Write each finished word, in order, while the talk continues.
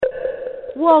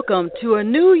Welcome to a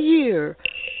new year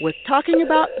with Talking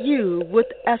About You with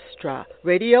Estra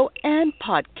Radio and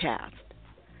Podcast,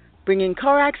 bringing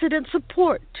car accident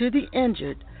support to the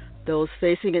injured, those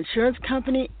facing insurance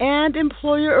company and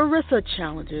employer ERISA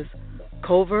challenges,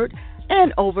 covert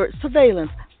and overt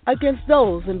surveillance against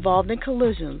those involved in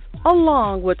collisions,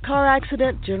 along with car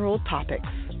accident general topics.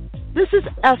 This is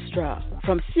Estra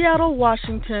from Seattle,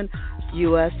 Washington,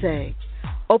 USA,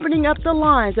 opening up the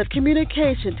lines of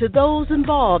communication to those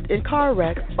involved in car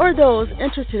wrecks or those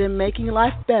interested in making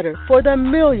life better for the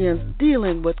millions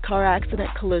dealing with car accident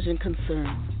collision concerns.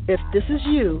 If this is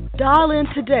you, dial in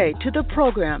today to the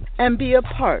program and be a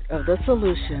part of the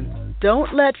solution.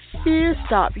 Don't let fear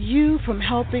stop you from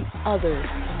helping others.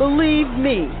 Believe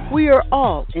me, we are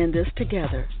all in this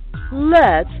together.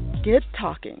 Let's get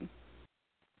talking.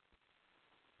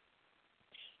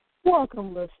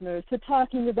 Welcome, listeners, to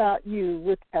Talking About You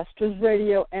with Estra's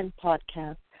Radio and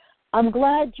Podcast. I'm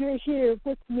glad you're here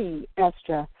with me,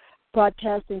 Estra,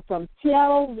 broadcasting from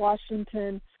Seattle,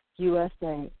 Washington,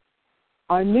 USA.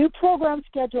 Our new program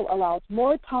schedule allows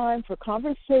more time for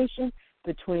conversation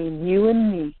between you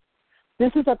and me.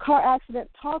 This is a car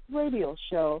accident talk radio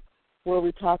show where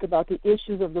we talk about the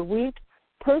issues of the week,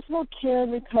 personal care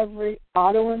and recovery,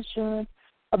 auto insurance,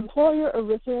 employer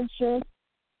ERISA insurance,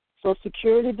 Social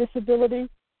Security disability,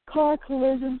 car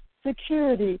collision,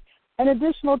 security, and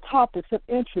additional topics of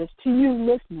interest to you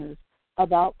listeners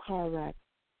about car wrecks.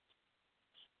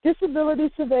 Disability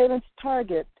Surveillance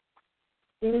Target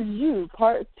is You,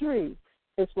 Part 3,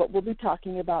 is what we'll be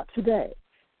talking about today.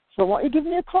 So I want you to give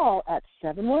me a call at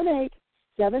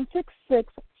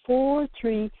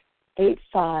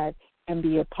 718-766-4385 and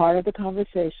be a part of the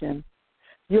conversation.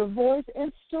 Your voice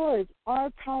and stories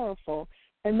are powerful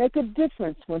and make a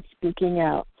difference when speaking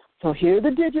out. So here are the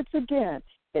digits again.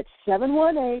 It's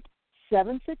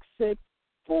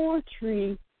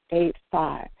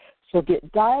 718-766-4385. So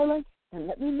get dialing and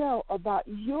let me know about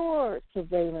your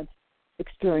surveillance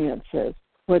experiences,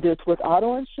 whether it's with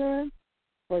auto insurance,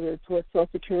 whether it's with Social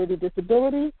Security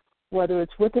disability, whether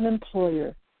it's with an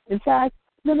employer. In fact,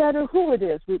 no matter who it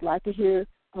is, we'd like to hear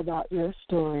about your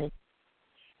story.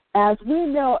 As we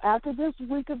know, after this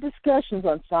week of discussions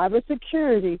on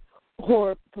cybersecurity,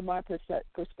 or from my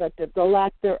perspective, the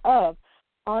lack thereof,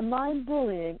 online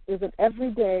bullying is an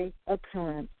everyday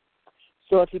occurrence.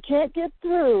 So if you can't get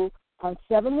through on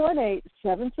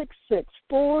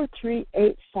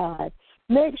 718-766-4385,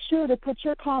 make sure to put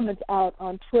your comments out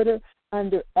on Twitter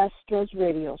under Estra's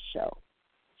Radio Show.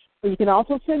 You can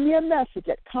also send me a message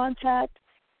at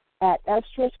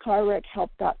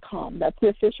contact@estrascarwreckhelp.com. That's the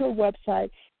official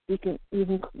website. You can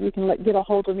get a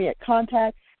hold of me at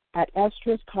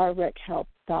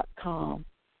contact@estrascarwreckhelp.com.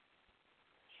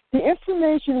 The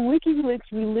information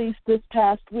WikiLeaks released this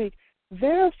past week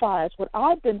verifies what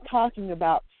I've been talking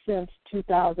about since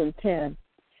 2010.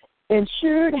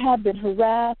 Insured have been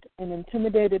harassed and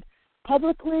intimidated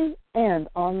publicly and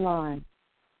online.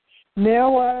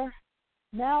 Malware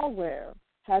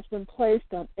has been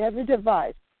placed on every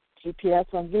device,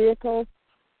 GPS on vehicles,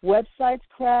 websites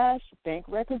crash, bank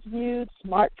records viewed,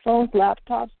 smartphones,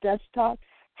 laptops, desktops,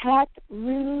 hacked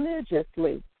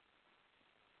religiously.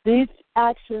 These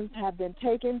actions have been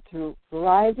taken through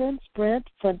Verizon, Sprint,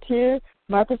 Frontier,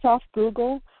 Microsoft,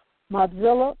 Google,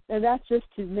 Mozilla, and that's just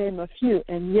to name a few.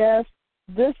 And yes,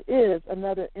 this is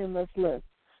another endless list.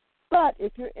 But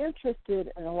if you're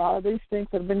interested in a lot of these things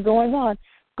that have been going on,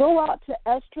 go out to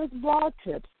Estra's blog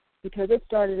tips because it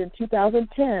started in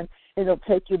 2010. It'll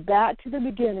take you back to the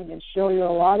beginning and show you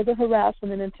a lot of the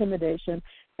harassment and intimidation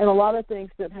and a lot of things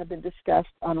that have been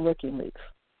discussed on WikiLeaks.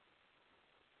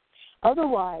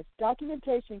 Otherwise,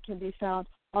 documentation can be found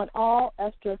on all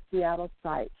Estra Seattle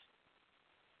sites.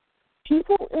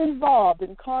 People involved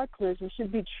in car collisions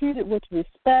should be treated with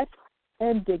respect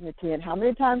and dignity. And how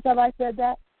many times have I said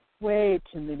that? Way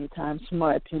too many times, in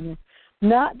my opinion.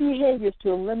 Not behaviors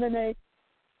to eliminate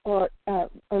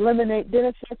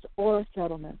benefits or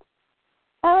settlements.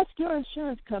 Ask your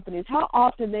insurance companies how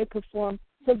often they perform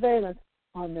surveillance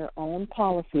on their own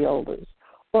policyholders,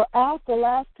 or ask the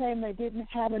last time they didn't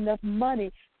have enough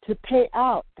money to pay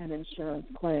out an insurance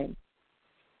claim.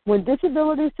 When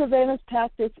disability surveillance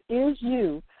tactics is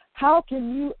you, how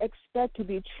can you expect to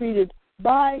be treated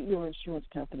by your insurance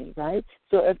company, right?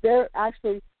 So if they're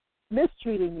actually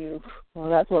mistreating you, well,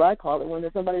 that's what I call it, when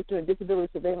there's somebody doing disability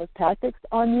surveillance tactics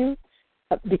on you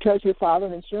because you filed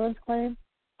an insurance claim,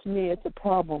 to me it's a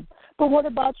problem. But what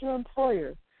about your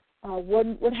employer?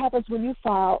 What happens when you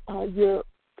file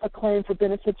a claim for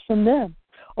benefits from them,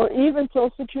 or even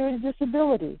Social Security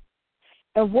disability?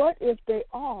 And what if they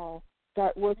all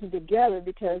start working together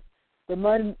because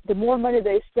the more money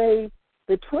they save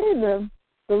between them,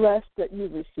 the less that you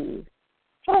receive.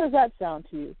 How does that sound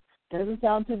to you? Doesn't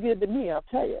sound too good to me, I'll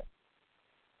tell you.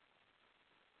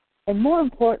 And more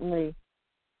importantly,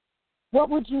 what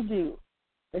would you do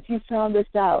if you found this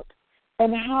out?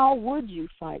 And how would you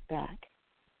fight back?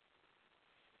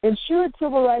 Insured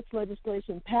civil rights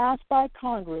legislation passed by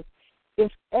Congress,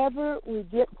 if ever we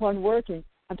get one working,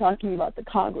 I'm talking about the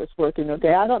Congress working,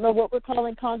 okay? I don't know what we're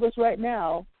calling Congress right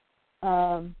now.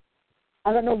 I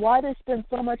don't know why they spend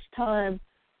so much time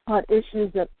on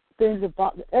issues that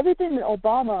everything that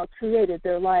Obama created,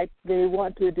 they're like they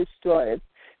want to destroy it.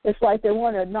 It's like they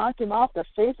want to knock him off the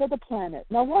face of the planet.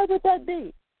 Now, why would that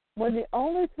be? When the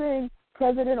only thing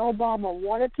President Obama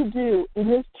wanted to do in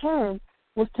his term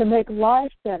was to make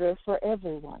life better for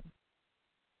everyone.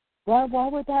 Why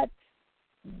would that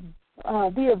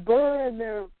be a burr in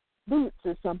their boots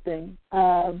or something?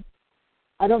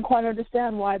 I don't quite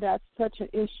understand why that's such an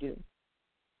issue.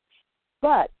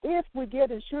 But if we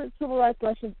get insurance civil rights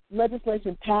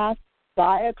legislation passed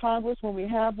by a Congress when we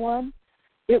have one,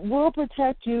 it will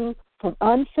protect you from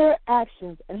unfair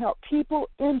actions and help people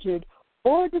injured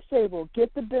or disabled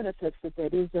get the benefits that they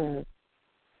deserve.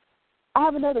 I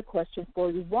have another question for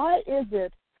you. Why is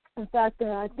it, in fact,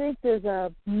 I think there's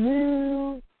a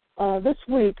new, this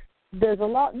week, there's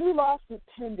a new lawsuit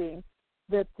pending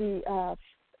that the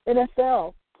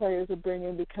NFL players are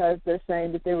bringing because they're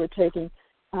saying that they were taking,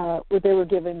 they were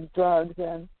given drugs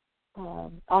and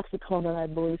oxycodone, I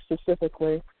believe,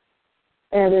 specifically.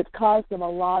 And it caused them a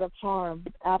lot of harm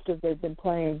after they've been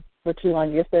playing for too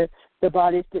long. If their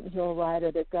bodies didn't heal right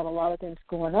or they've got a lot of things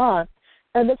going on.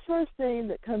 And the first thing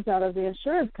that comes out of the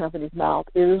insurance company's mouth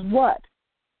is what?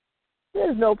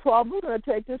 There's no problem. We're going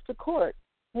to take this to court.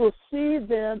 We'll see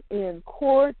them in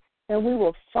court, and we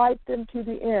will fight them to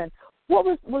the end. What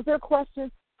was their question?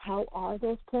 How are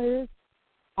those players?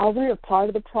 Are we a part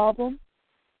of the problem?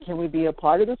 Can we be a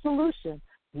part of the solution?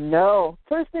 No.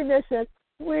 First thing they said,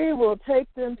 we will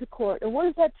take them to court. And what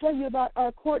does that tell you about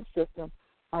our court system?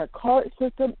 Our court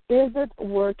system isn't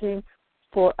working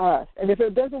for us. And if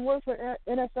it doesn't work for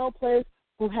NFL players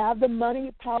who have the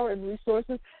money, power, and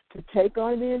resources to take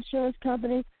on the insurance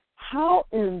company, how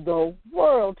in the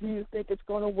world do you think it's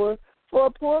going to work for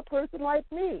a poor person like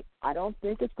me? I don't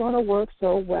think it's going to work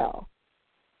so well.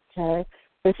 Okay?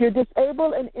 If you're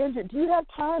disabled and injured, do you have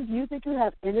time? Do you think you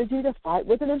have energy to fight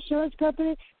with an insurance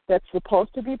company that's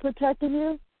supposed to be protecting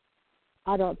you?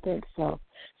 I don't think so.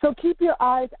 So keep your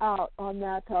eyes out on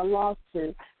that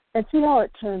lawsuit and see how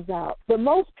it turns out. But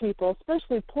most people,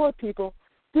 especially poor people,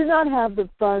 do not have the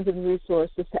funds and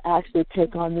resources to actually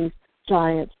take on these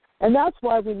giants. And that's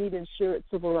why we need insured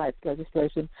civil rights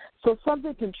legislation, so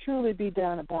something can truly be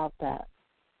done about that.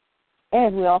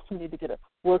 And we also need to get a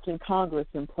working Congress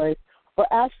in place, or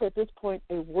actually at this point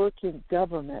a working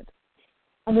government.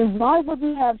 I mean, why would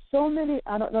we have so many,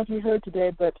 I don't know if you heard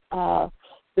today, but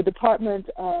the department,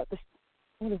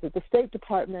 the State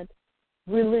Department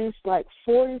released like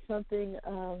 40-something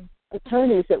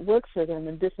attorneys that work for them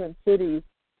in different cities.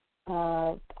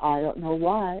 I don't know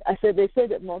why. They say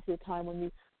that most of the time when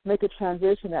you make a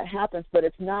transition that happens, but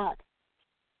it's not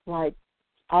like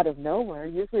out of nowhere.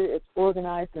 Usually it's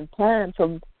organized and planned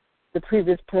from the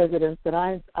previous presidents that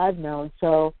I've known.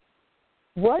 So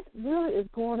what really is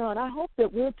going on? I hope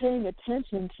that we're paying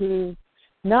attention to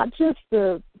not just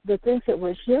the things that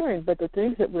we're hearing, but the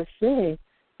things that we're seeing,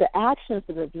 the actions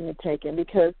that are being taken.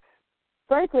 Because,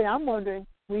 frankly, I'm wondering,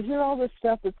 we hear all this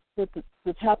stuff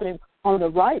that's happening on the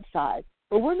right side,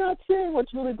 but we're not seeing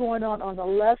what's really going on the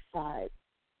left side.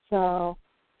 So,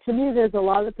 to me, there's a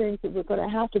lot of things that we're going to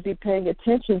have to be paying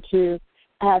attention to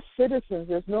as citizens.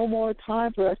 There's no more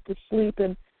time for us to sleep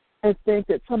and think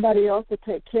that somebody else will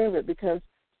take care of it, because,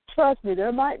 trust me,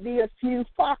 there might be a few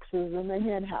foxes in the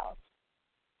hen house.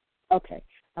 Okay,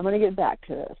 I'm going to get back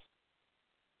to this.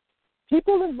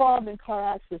 People involved in car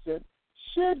accidents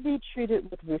should be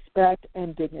treated with respect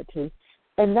and dignity,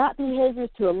 and not behaviors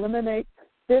to eliminate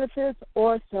benefits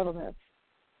or settlements.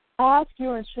 Ask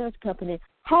your insurance company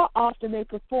how often they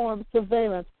perform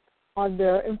surveillance on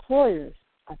their employers.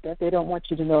 I bet they don't want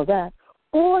you to know that.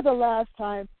 Or the last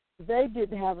time they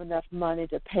didn't have enough money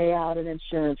to pay out an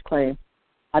insurance claim.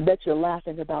 I bet you're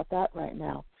laughing about that right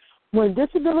now. When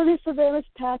disability surveillance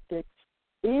tactics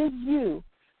is you,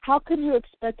 how can you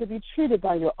expect to be treated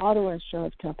by your auto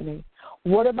insurance company?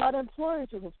 What about employers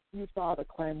who you filed a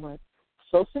claim with?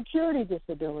 Social Security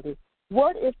disability.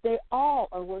 What if they all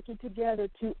are working together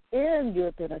to end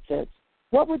your benefits?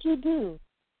 What would you do?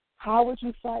 How would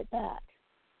you fight back?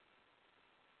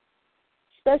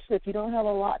 Especially if you don't have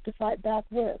a lot to fight back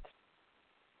with.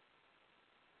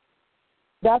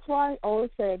 That's why I always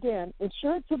say, again,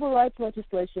 insurance civil rights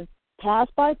legislation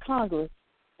passed by Congress,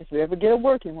 if we ever get a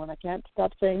working one, I can't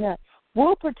stop saying that,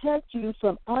 will protect you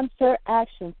from unfair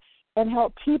actions and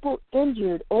help people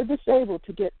injured or disabled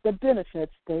to get the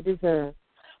benefits they deserve.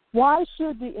 Why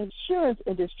should the insurance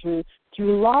industry,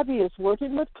 through lobbyists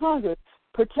working with Congress,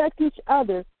 protect each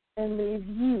other and leave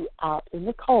you out in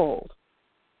the cold?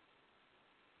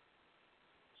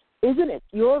 Isn't it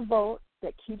your vote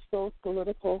that keeps those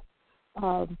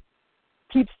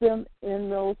keeps them in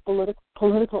those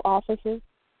political offices?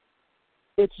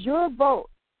 It's your vote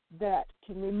that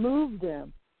can remove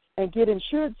them and get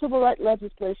insurance civil rights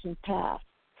legislation passed.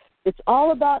 It's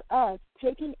all about us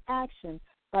taking action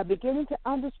by beginning to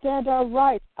understand our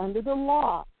rights under the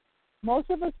law. Most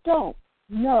of us don't.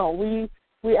 No,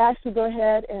 we actually go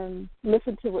ahead and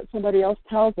listen to what somebody else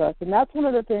tells us. And that's one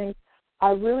of the things I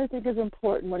really think is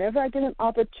important. Whenever I get an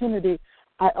opportunity,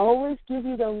 I always give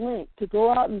you the link to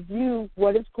go out and view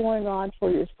what is going on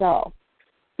for yourself,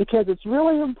 because it's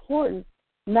really important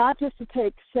not just to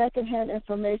take secondhand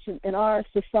information in our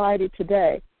society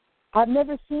today. I've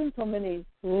never seen so many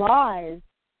lies,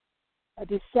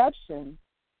 deception,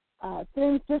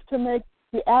 things just to make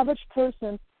the average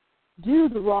person do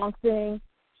the wrong thing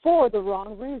for the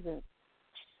wrong reason.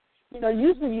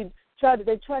 Usually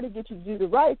they try to get you to do the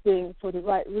right thing for the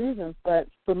right reasons, but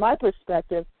from my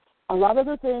perspective, a lot of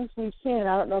the things we've seen,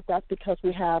 I don't know if that's because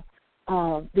we have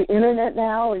the internet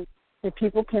now, and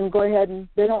people can go ahead and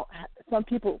some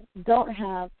people don't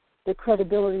have the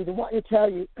credibility to want to tell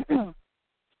you,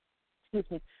 excuse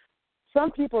me,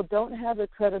 some people don't have the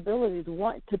credibility to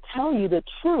want to tell you the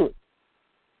truth,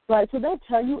 right? So they'll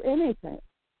tell you anything.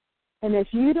 And if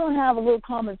you don't have a little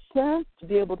common sense to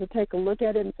be able to take a look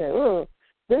at it and say, oh,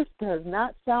 this does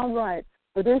not sound right,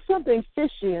 or there's something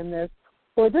fishy in this,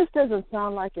 or this doesn't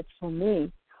sound like it's for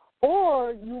me,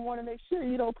 or you want to make sure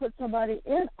you don't put somebody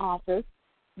in office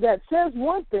that says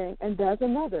one thing and does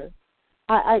another.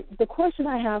 The question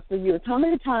I have for you is, how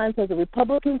many times has a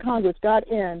Republican Congress got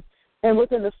in, and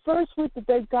within the first week that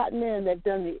they've gotten in, they've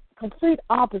done the complete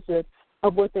opposite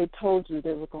of what they told you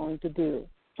they were going to do?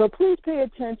 So please pay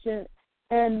attention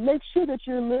and make sure that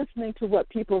you're listening to what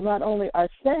people not only are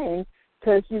saying,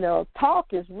 because, talk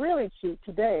is really cheap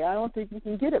today. I don't think you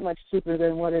can get it much cheaper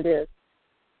than what it is.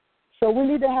 So we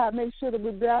need to make sure that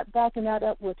we're backing that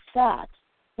up with facts.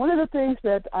 One of the things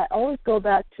that I always go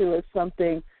back to is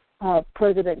something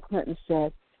President Clinton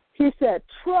said. He said,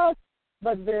 trust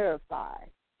but verify.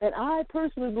 And I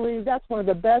personally believe that's one of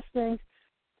the best things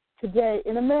today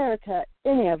in America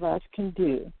any of us can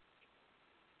do.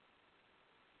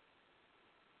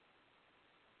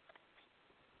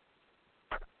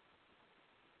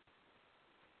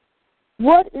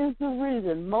 What is the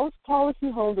reason most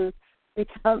policyholders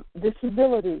become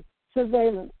disability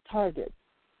surveillance targets?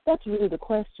 That's really the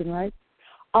question, right?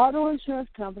 Auto insurance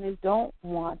companies don't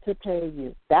want to pay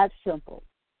you. That's simple.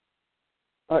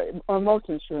 Or most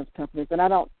insurance companies. And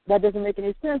that doesn't make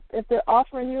any sense if they're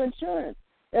offering you insurance.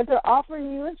 If they're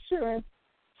offering you insurance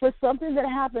for something that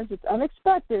happens that's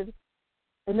unexpected,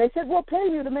 and they said, we'll pay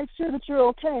you to make sure that you're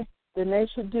okay, then they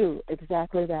should do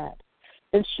exactly that.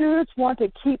 Insurers want to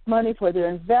keep money for their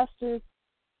investors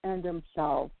and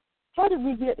themselves. How did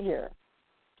we get here?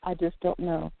 I just don't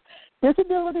know.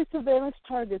 Disability surveillance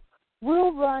targets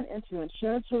will run into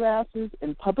insurance harassers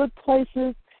in public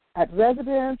places, at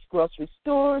residents, grocery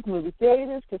stores, movie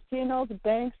theaters, casinos,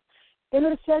 banks,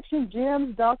 intersection,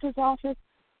 gyms, doctor's office,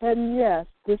 and yes,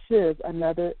 this is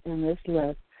another in this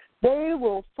list. They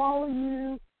will follow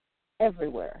you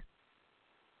everywhere.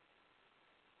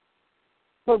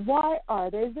 But why are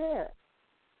they there?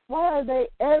 Why are they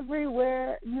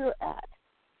everywhere you're at?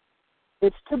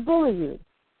 It's to bully you.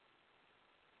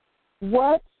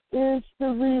 What is the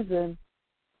reason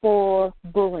for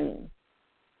bullying?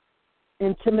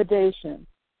 Intimidation.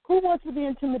 Who wants to be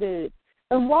intimidated?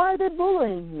 And why are they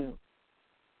bullying you?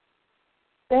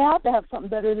 They have to have something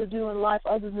better to do in life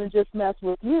other than just mess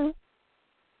with you.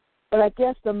 But I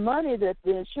guess the money that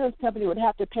the insurance company would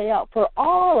have to pay out for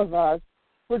all of us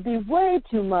would be way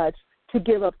too much to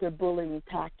give up their bullying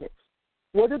tactics.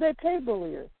 What do they pay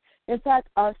bulliers? In fact,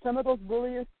 are some of those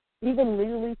bulliers even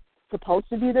legally supposed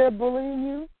to be there bullying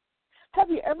you? Have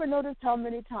you ever noticed how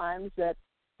many times that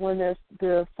when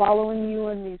they're following you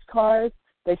in these cars,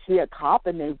 they see a cop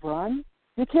and they run?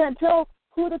 You can't tell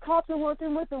who the cops are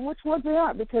working with and which ones they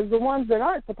aren't, because the ones that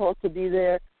aren't supposed to be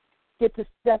there get to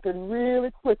step in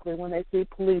really quickly when they see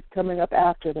police coming up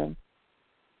after them.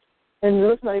 And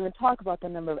let's not even talk about the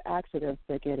number of accidents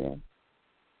they get in.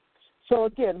 So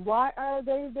again, why are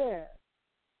they there?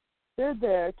 They're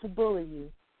there to bully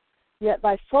you. Yet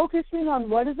by focusing on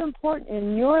what is important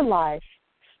in your life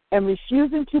and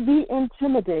refusing to be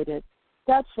intimidated,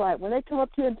 that's right. When they come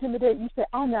up to intimidate, you say,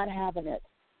 I'm not having it.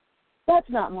 That's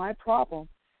not my problem.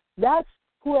 That's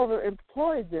whoever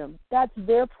employed them. That's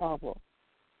their problem.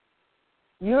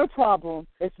 Your problem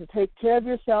is to take care of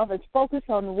yourself and focus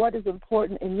on what is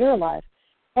important in your life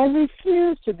and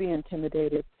refuse to be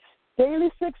intimidated.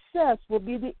 Daily success will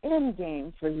be the end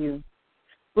game for you,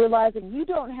 realizing you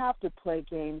don't have to play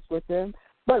games with them,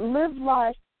 but live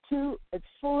life to its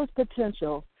fullest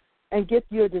potential and get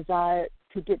to your desired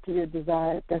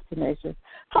destination.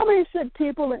 How many sick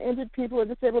people and injured people and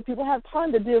disabled people have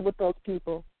time to deal with those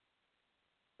people?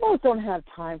 Most don't have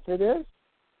time for this.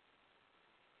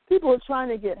 People are trying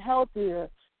to get healthier,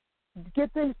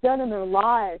 get things done in their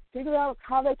lives, figure out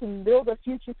how they can build a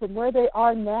future from where they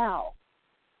are now.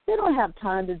 They don't have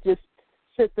time to just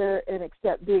sit there and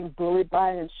accept being bullied by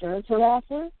an insurance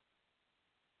harasser.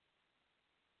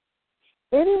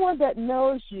 Anyone that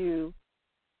knows you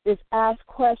is asked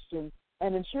questions,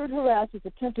 and insured harassers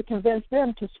attempt to convince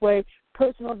them to sway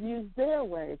personal views their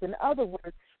ways. In other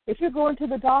words, if you're going to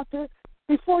the doctor,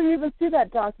 before you even see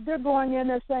that doctor, they're going in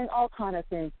there saying all kind of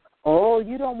things. Oh,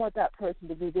 you don't want that person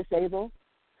to be disabled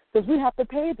because we have to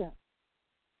pay them.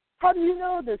 How do you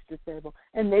know this disabled?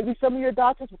 And maybe some of your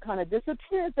doctors will kind of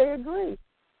disappear if they agree.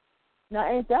 Now,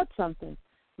 ain't that something?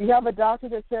 You have a doctor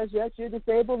that says, yes, you're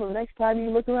disabled, and the next time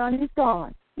you look around, he's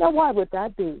gone. Now, why would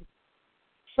that be?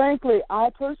 Frankly, I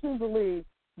personally believe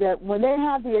that when they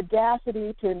have the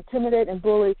audacity to intimidate and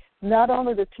bully not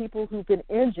only the people who've been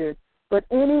injured, but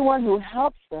anyone who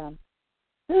helps them,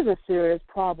 there's a serious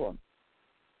problem.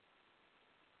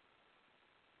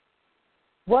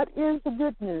 What is the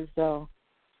good news, though?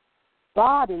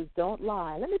 Bodies don't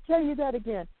lie. Let me tell you that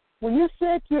again. When you're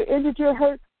sick, you're injured, you're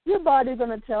hurt, your body's going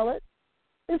to tell it.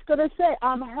 It's going to say,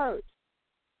 I'm hurt,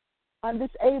 I'm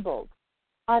disabled,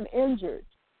 I'm injured,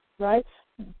 right?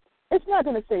 It's not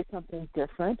going to say something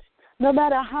different, no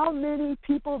matter how many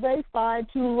people they find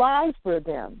to lie for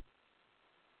them.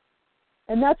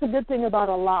 And that's a good thing about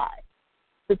a lie.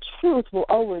 The truth will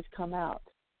always come out,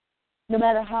 no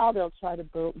matter how they'll try to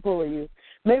bully you.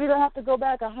 Maybe they'll have to go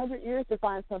back 100 years to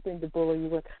find something to bully you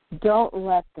with. Don't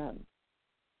let them.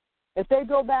 If they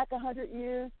go back 100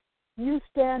 years, you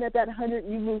stand at that 100,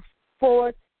 you move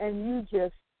forward, and you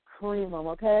just cream them,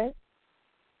 okay?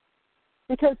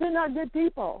 Because they're not good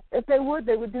people. If they would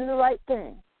do the right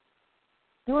thing.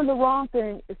 Doing the wrong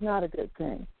thing is not a good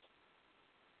thing.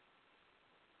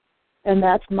 And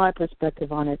that's my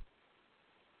perspective on it.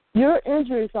 Your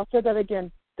injuries, I'll say that again,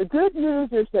 the good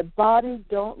news is that bodies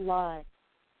don't lie.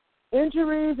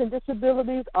 Injuries and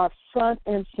disabilities are front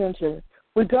and center.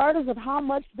 Regardless of how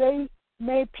much they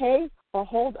may pay or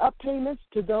hold up payments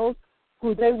to those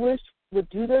who they wish would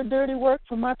do their dirty work,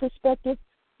 from my perspective,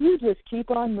 you just keep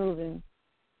on moving.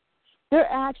 Their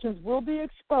actions will be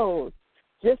exposed,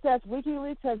 just as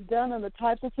WikiLeaks has done on the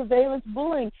types of surveillance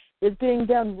bullying is being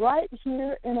done right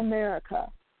here in America.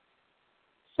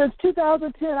 Since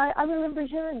 2010, I remember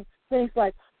hearing things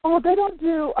like, oh, they don't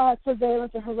do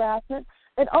surveillance or harassment,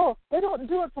 and, oh, they don't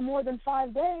do it for more than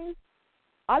 5 days.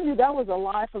 I knew that was a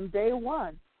lie from day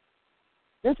one.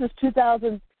 This is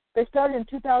 2000. They started in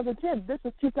 2010. This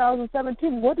is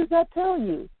 2017. What does that tell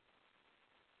you?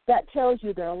 That tells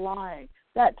you they're lying.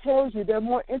 That tells you they're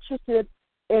more interested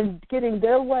in getting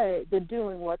their way than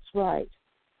doing what's right.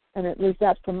 And at least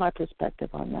that's from my perspective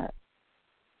on that.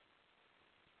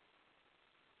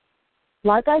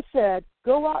 Like I said,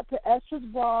 go out to Esther's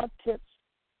Blog Tips.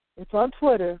 It's on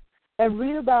Twitter, and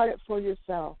read about it for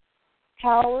yourself.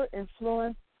 Power,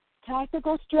 influence,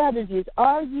 tactical strategies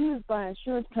are used by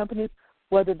insurance companies,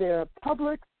 whether they're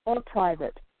public or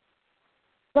private.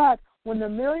 But when the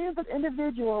millions of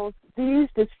individuals these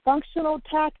dysfunctional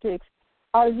tactics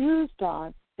are used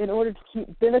on in order to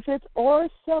keep benefits or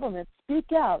settlements,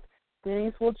 speak out,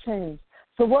 things will change.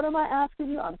 So what am I asking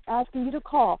you? I'm asking you to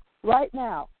call right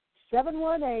now,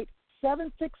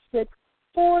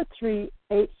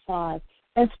 718-766-4385,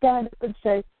 and stand up and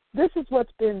say, this is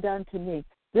what's been done to me.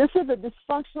 This is the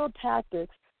dysfunctional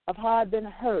tactics of how I've been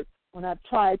hurt when I've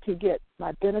tried to get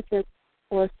my benefits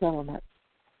or settlements.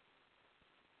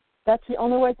 That's the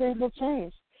only way things will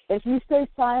change. If you stay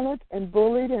silent and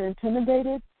bullied and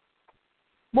intimidated,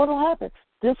 what will happen?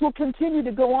 This will continue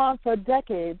to go on for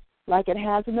decades like it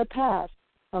has in the past,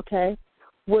 okay,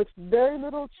 with very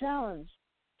little challenge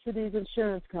to these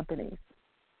insurance companies.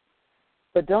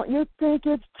 But don't you think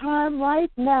it's time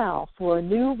right now for a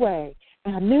new way,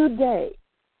 a new day,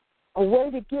 a way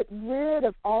to get rid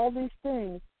of all these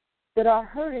things that are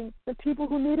hurting the people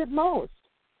who need it most?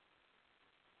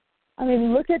 I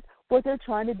mean, look at what they're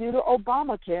trying to do to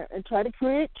Obamacare and try to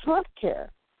create Trump care.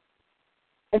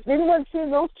 If anyone's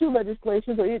seen those two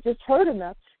legislations or you just heard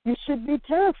enough, you should be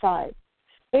terrified.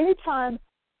 Anytime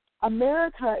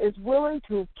America is willing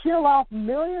to kill off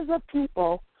millions of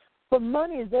people for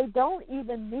money they don't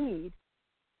even need,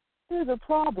 there's a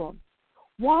problem.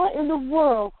 Why in the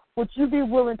world would you be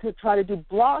willing to try to do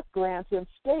block grants in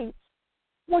states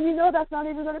when you know that's not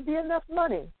even going to be enough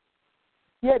money?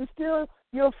 Yet still,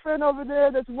 your friend over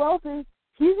there that's wealthy,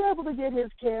 he's able to get his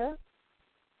care.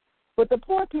 But the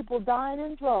poor people dying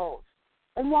in droves.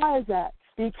 And why is that?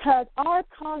 Because our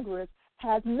Congress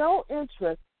has no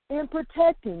interest in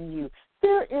protecting you.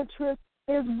 Their interest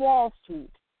is Wall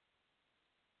Street.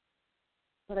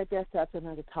 But I guess that's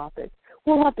another topic.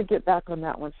 We'll have to get back on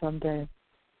that one someday.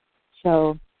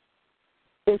 So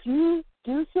if you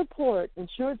do support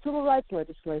insurance civil rights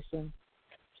legislation,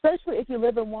 especially if you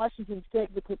live in Washington State,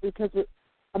 because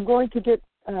I'm going to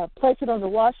place it on the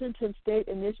Washington State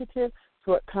Initiative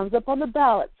so it comes up on the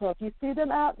ballot. So if you see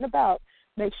them out and about,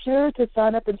 make sure to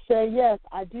sign up and say, yes,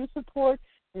 I do support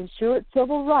insurance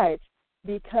civil rights,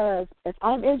 because if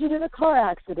I'm injured in a car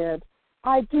accident,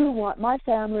 I do want my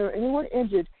family or anyone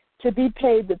injured to be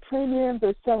paid the premiums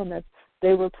or settlements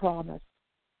they were promised.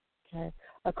 Okay,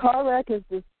 a car wreck is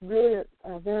just really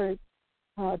a very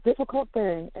difficult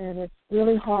thing, and it's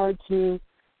really hard to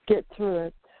get through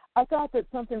it. I thought that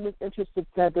something was interesting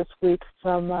said this week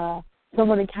from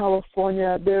someone in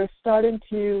California. They're starting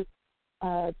to,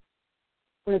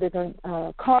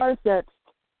 cars that's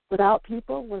without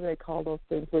people, what do they call those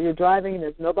things, where you're driving and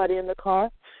there's nobody in the car?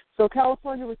 So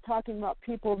California was talking about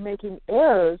people making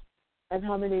errors and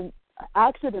how many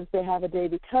accidents they have a day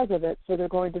because of it, so they're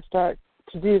going to start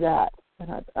to do that.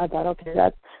 And I thought, okay,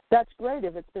 that's great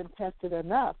if it's been tested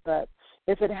enough, but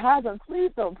if it hasn't,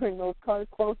 please don't bring those cars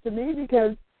close to me,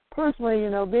 because personally,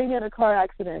 being in a car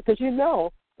accident, because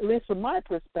at least from my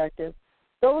perspective,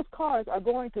 those cars are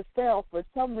going to fail for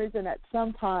some reason at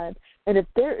some time, and if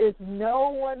there is no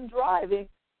one driving,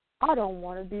 I don't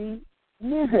want to be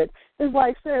near it. It's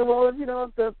like saying, well,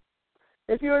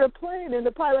 if you're in a plane and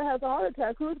the pilot has a heart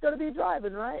attack, who's going to be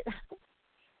driving, right?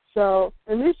 So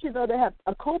at least they have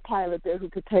a co-pilot there who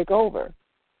could take over.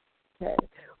 Okay,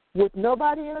 with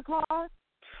nobody in a car,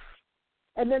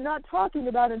 and they're not talking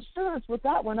about insurance with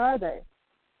that one, are they?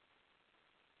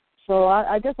 So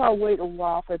I guess I'll wait a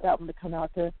while for that one to come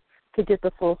out to get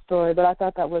the full story. But I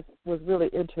thought that was really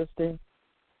interesting.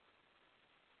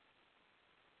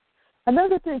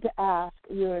 Another thing to ask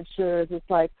your insurers is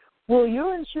like, will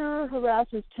your insurer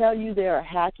harassers tell you they are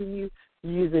hacking you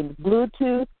using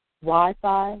Bluetooth,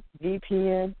 Wi-Fi,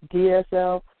 VPN,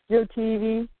 DSL, your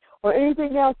TV, or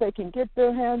anything else they can get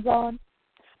their hands on?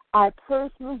 I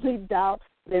personally doubt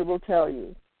they will tell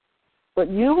you. But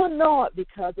you will know it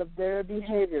because of their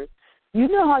behaviors. You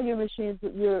know how your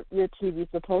TV is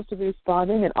supposed to be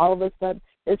responding, and all of a sudden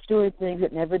it's doing things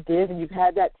it never did, and you've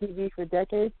had that TV for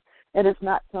decades, and it's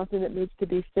not something that needs to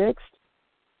be fixed.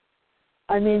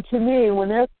 I mean, to me, when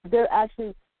they're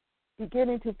actually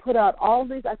beginning to put out all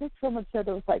these, I think someone said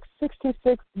there was like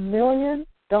 66 million.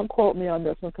 Don't quote me on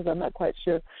this one because I'm not quite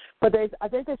sure. But I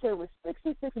think they said it was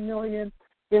 66 million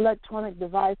electronic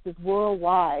devices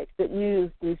worldwide that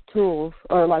use these tools,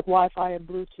 or like Wi-Fi and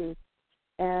Bluetooth.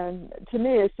 And to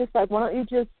me, it's just like, why don't you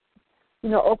just,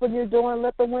 open your door and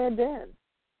let the wind in?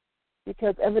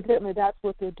 Because evidently that's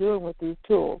what they're doing with these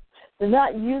tools. They're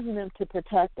not using them to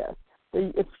protect us.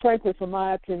 It's frankly, from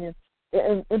my opinion,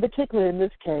 in particular in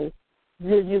this case,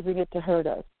 they're using it to hurt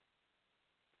us.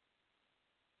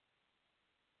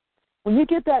 When you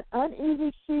get that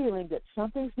uneasy feeling that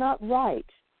something's not right,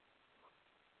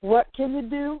 what can you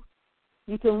do?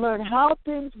 You can learn how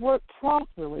things work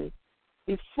properly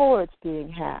before it's being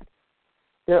hacked.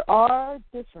 There are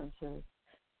differences,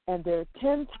 and there are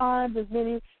 10 times as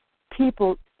many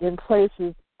people in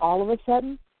places all of a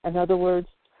sudden. In other words,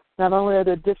 not only are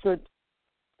there different,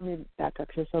 let me back up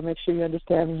here so I'll make sure you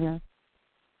understand me here.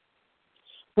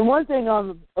 The one thing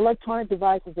on electronic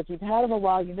devices, if you've had them a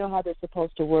while, you know how they're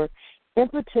supposed to work, in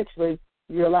particular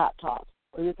your laptop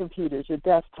or your computers, your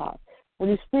desktop. When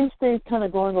you see things kind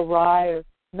of going awry or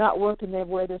not working the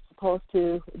way they're supposed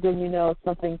to, then you know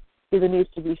something either needs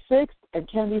to be fixed and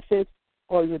can be fixed,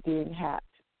 or you're being hacked.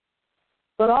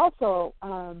 But also,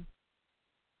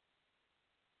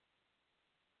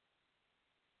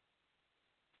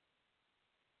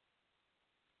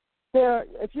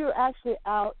 if you're actually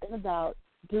out and about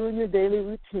doing your daily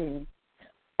routine,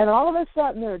 and all of a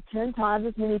sudden there are 10 times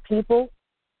as many people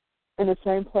in the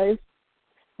same place.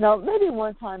 Now, maybe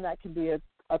one time that can be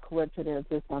a coincidence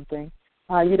or something.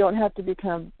 You don't have to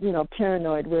become,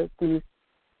 paranoid with these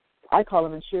I call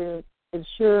them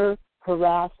insurer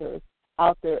harassers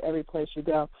out there every place you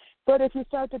go. But if you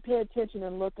start to pay attention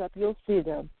and look up, you'll see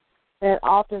them. And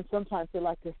often, sometimes they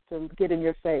like to get in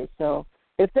your face. So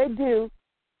if they do,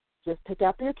 just pick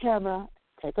up your camera,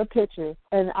 take a picture.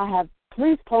 And I have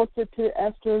police posted to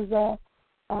Esther's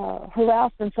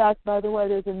harassment. In fact, by the way,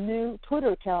 there's a new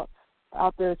Twitter account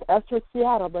out there. It's Esther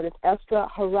Seattle, but it's Esther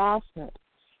Harassment.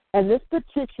 And this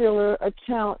particular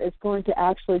account is going to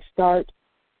actually start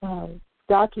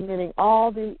documenting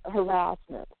all the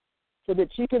harassment so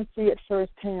that you can see it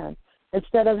firsthand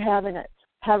instead of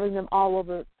having them all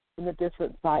over in the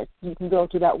different sites. You can go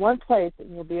to that one place and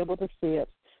you'll be able to see it.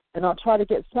 And I'll try to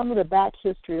get some of the back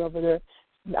history over there.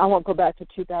 I won't go back to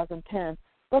 2010,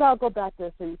 but I'll go back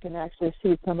there so you can actually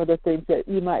see some of the things that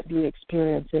you might be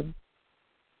experiencing.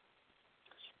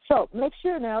 So make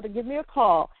sure now to give me a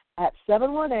call at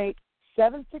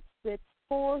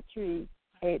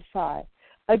 718-766-4385.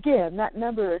 Again, that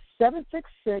number is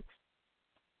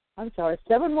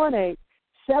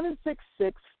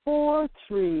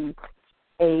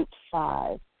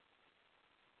 718-766-4385.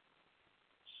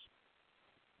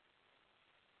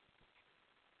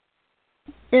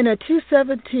 In a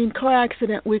 217 Car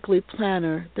Accident Weekly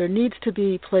Planner, there needs to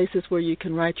be places where you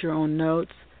can write your own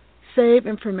notes, save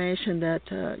information that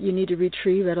you need to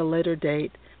retrieve at a later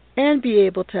date, and be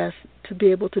able to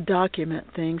document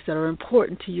things that are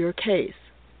important to your case.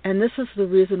 And this is the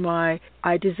reason why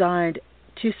I designed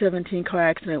 217 Car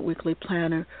Accident Weekly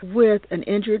Planner with an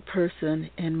injured person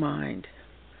in mind.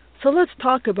 So let's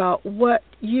talk about what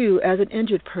you, as an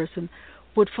injured person,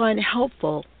 would find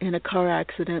helpful in a car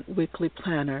accident weekly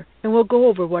planner, and we'll go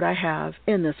over what I have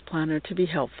in this planner to be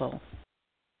helpful.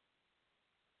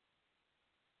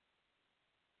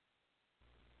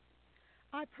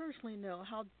 I personally know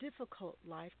how difficult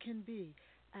life can be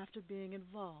after being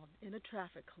involved in a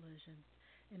traffic collision.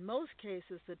 In most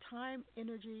cases, the time,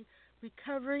 energy,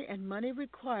 recovery, and money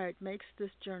required makes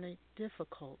this journey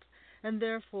difficult, and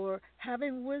therefore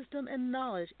having wisdom and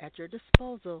knowledge at your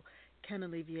disposal can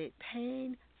alleviate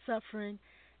pain, suffering,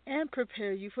 and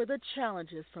prepare you for the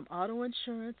challenges from auto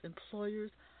insurance,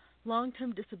 employers,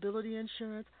 long-term disability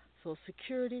insurance, Social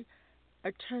Security,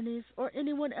 attorneys, or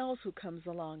anyone else who comes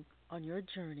along on your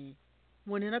journey.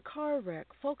 When in a car wreck,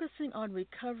 focusing on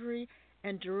recovery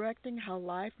and directing how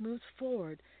life moves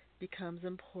forward becomes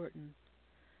important.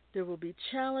 There will be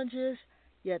challenges,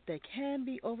 yet they can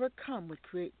be overcome with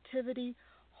creativity,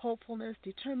 hopefulness,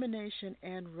 determination,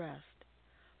 and rest.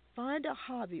 Find a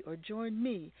hobby or join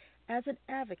me as an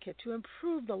advocate to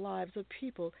improve the lives of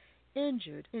people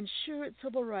injured. Ensure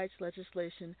civil rights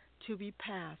legislation to be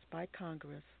passed by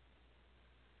Congress.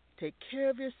 Take care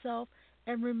of yourself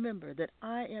and remember that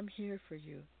I am here for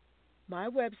you. My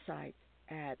website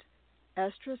at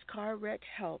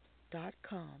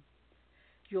estrascarwreckhelp.com.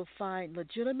 You'll find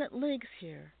legitimate links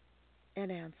here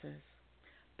and answers.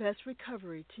 Best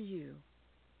recovery to you,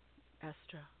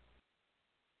 Estra.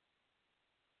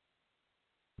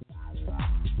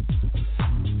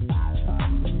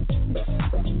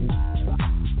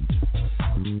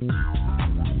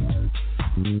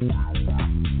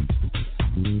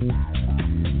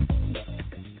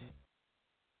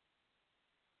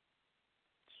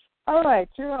 All right,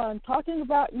 you're on Talking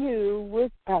About You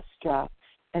with Estra.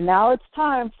 And now it's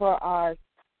time for our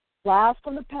Blast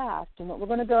from the Past. And what we're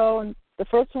going to go, and the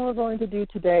first one we're going to do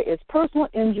today is personal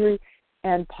injury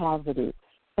and poverty.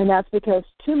 And that's because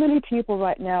too many people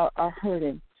right now are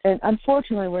hurting. And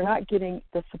unfortunately, we're not getting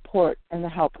the support and the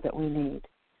help that we need.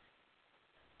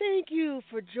 Thank you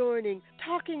for joining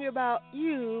Talking About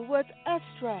You with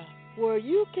Estra, where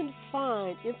you can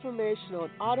find information on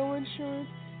auto insurance,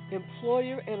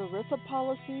 employer and ERISA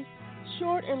policies,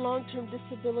 short and long-term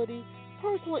disability,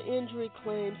 personal injury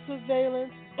claims,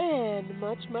 surveillance, and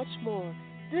much, much more.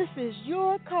 This is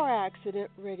your Car Accident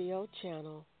Radio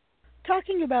channel.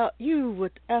 Talking About You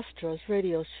with Estra's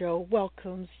radio show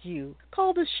welcomes you.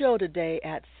 Call the show today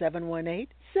at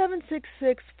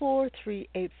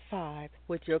 718-766-4385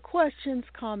 with your questions,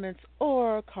 comments,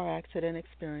 or car accident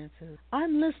experiences.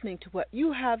 I'm listening to what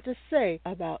you have to say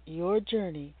about your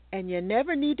journey. And you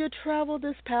never need to travel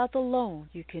this path alone.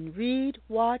 You can read,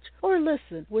 watch, or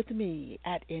listen with me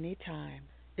at any time.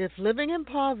 If living in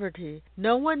poverty,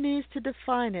 no one needs to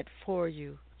define it for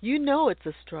you. You know it's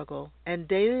a struggle, and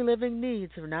daily living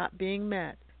needs are not being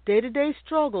met. Day-to-day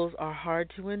struggles are hard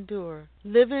to endure.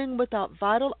 Living without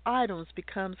vital items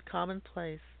becomes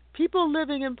commonplace. People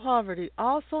living in poverty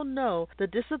also know the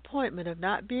disappointment of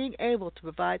not being able to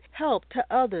provide help to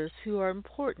others who are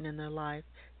important in their life.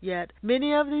 Yet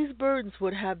many of these burdens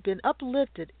would have been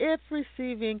uplifted if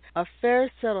receiving a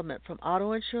fair settlement from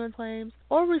auto insurance claims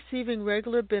or receiving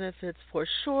regular benefits for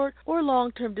short or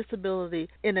long-term disability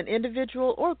in an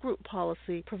individual or group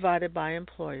policy provided by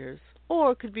employers,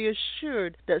 or could be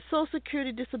assured that Social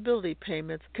Security disability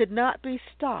payments could not be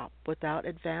stopped without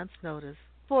advance notice.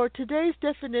 For today's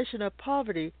definition of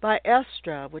poverty by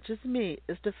Estra, which is me,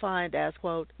 is defined as,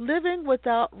 quote, living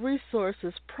without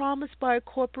resources promised by a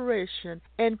corporation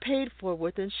and paid for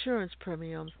with insurance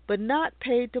premiums, but not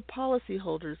paid to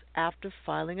policyholders after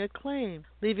filing a claim,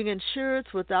 leaving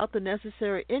insureds without the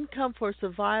necessary income for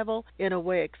survival in a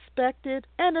way expected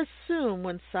and assumed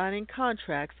when signing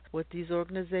contracts with these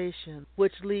organizations,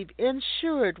 which leave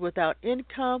insured without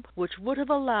income which would have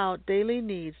allowed daily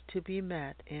needs to be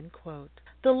met, end quote.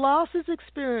 The losses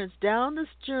experienced down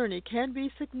this journey can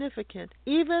be significant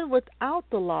even without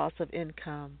the loss of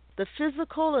income. The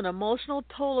physical and emotional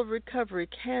toll of recovery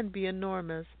can be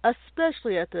enormous,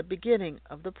 especially at the beginning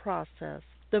of the process.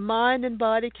 The mind and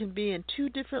body can be in two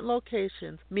different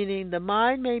locations, meaning the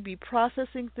mind may be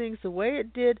processing things the way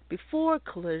it did before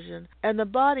collision, and the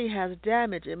body has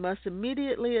damage it must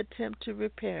immediately attempt to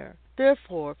repair.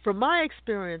 Therefore, from my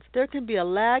experience, there can be a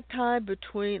lag time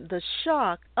between the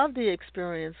shock of the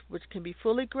experience, which can be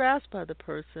fully grasped by the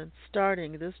person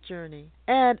starting this journey.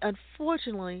 And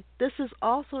unfortunately, this is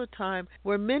also a time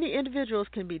where many individuals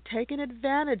can be taken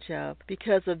advantage of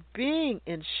because of being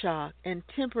in shock and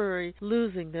temporarily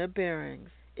losing their bearings.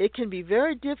 It can be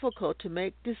very difficult to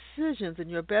make decisions in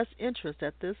your best interest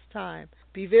at this time.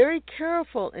 Be very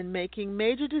careful in making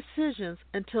major decisions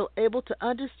until able to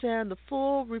understand the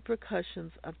full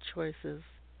repercussions of choices.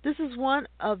 This is one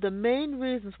of the main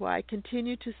reasons why I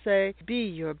continue to say, be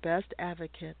your best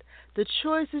advocate. The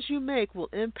choices you make will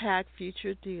impact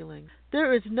future dealings.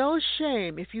 There is no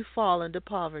shame if you fall into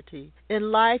poverty.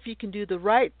 In life, you can do the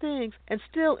right things and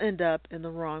still end up in the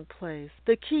wrong place.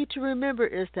 The key to remember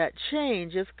is that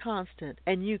change is constant,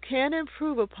 and you can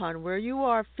improve upon where you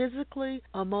are physically,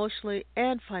 emotionally,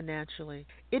 and financially.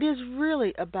 It is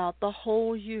really about the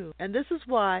whole you, and this is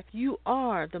why you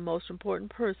are the most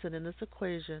important person in this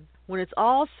equation. When it's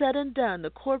all said and done, the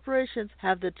corporations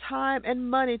have the time and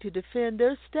money to defend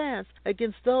their stance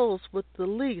against those with the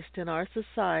least in our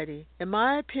society. In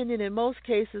my opinion, in most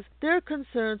cases, their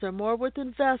concerns are more with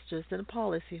investors than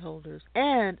policyholders.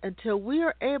 And until we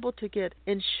are able to get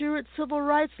insured civil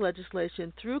rights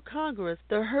legislation through Congress,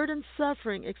 the hurt and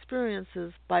suffering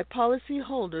experiences by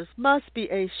policyholders must be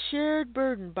a shared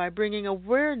burden by bringing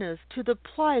awareness to the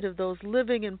plight of those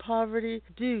living in poverty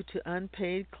due to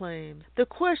unpaid claims. The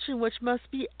question which must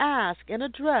be asked and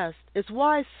addressed is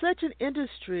why such an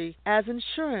industry as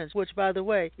insurance, which by the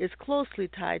way is closely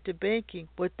tied to banking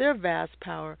with their vast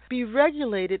power, be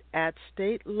regulated at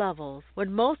state levels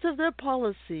when most of their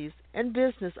policies and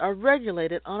business are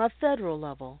regulated on a federal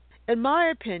level. In my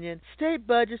opinion, state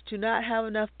budgets do not have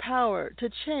enough power to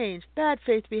change bad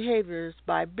faith behaviors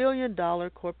by billion-dollar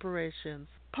corporations.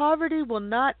 Poverty will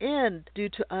not end due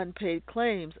to unpaid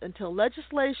claims until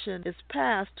legislation is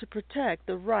passed to protect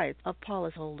the rights of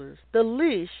policyholders. The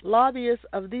leash lobbyists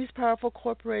of these powerful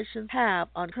corporations have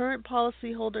on current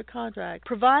policyholder contracts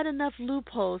provide enough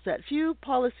loopholes that few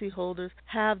policyholders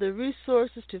have the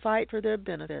resources to fight for their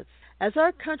benefits. As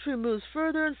our country moves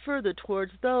further and further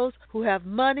towards those who have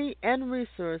money and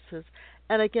resources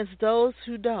and against those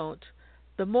who don't,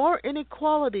 the more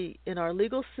inequality in our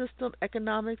legal system,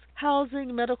 economics,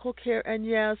 housing, medical care, and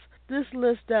yes, this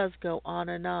list does go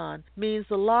on, means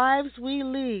the lives we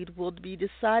lead will be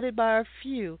decided by a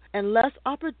few and less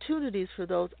opportunities for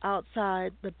those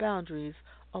outside the boundaries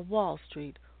of Wall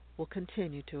Street will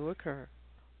continue to occur.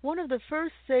 One of the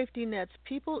first safety nets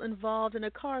people involved in a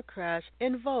car crash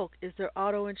invoke is their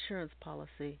auto insurance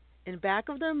policy. In back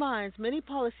of their minds, many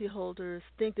policyholders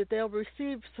think that they'll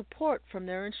receive support from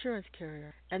their insurance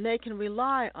carrier, and they can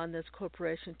rely on this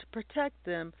corporation to protect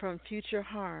them from future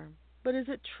harm. But is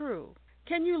it true?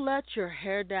 Can you let your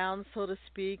hair down, so to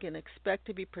speak, and expect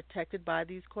to be protected by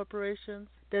these corporations?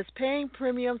 Does paying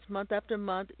premiums month after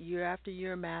month, year after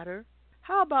year matter?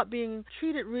 How about being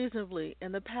treated reasonably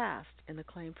in the past in the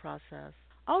claim process?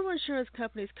 Auto insurance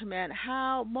companies command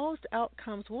how most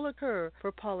outcomes will occur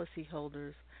for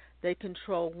policyholders. They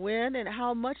control when and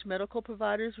how much medical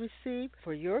providers receive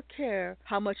for your care,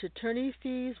 how much attorney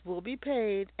fees will be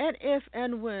paid, and if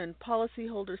and when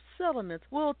policyholder settlements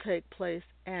will take place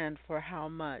and for how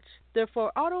much.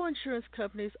 Therefore, auto insurance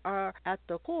companies are at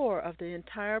the core of the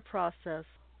entire process.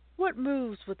 What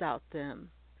moves without them?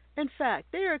 In fact,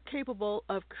 they are capable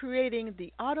of creating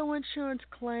the auto insurance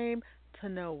claim to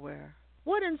nowhere.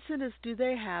 What incentives do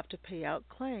they have to pay out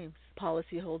claims?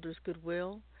 Policyholders'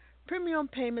 goodwill, premium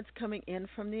payments coming in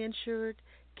from the insured,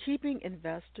 keeping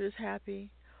investors happy.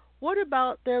 What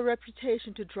about their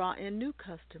reputation to draw in new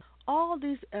customers? All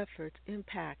these efforts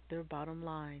impact their bottom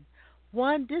line.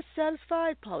 One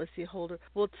dissatisfied policyholder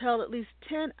will tell at least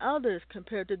 10 others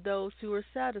compared to those who are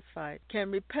satisfied.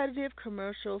 Can repetitive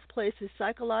commercials place a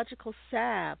psychological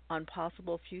salve on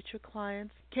possible future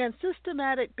clients? Can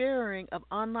systematic bearing of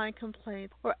online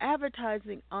complaints or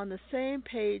advertising on the same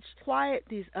page quiet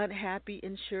these unhappy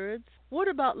insureds? What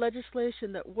about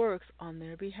legislation that works on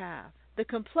their behalf? The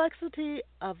complexity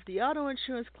of the auto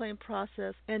insurance claim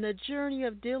process and the journey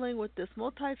of dealing with this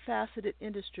multifaceted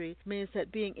industry means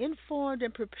that being informed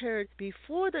and prepared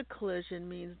before the collision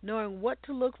means knowing what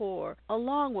to look for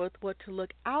along with what to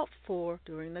look out for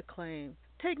during the claim.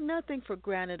 Take nothing for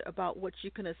granted about what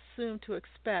you can assume to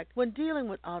expect when dealing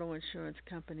with auto insurance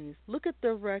companies. Look at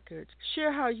their records.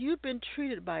 Share how you've been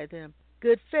treated by them.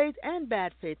 Good faith and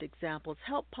bad faith examples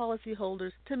help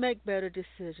policyholders to make better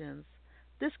decisions.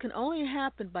 This can only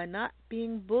happen by not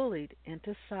being bullied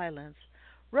into silence.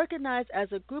 Recognized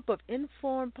as a group of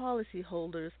informed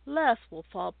policyholders, less will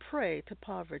fall prey to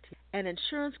poverty, and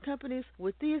insurance companies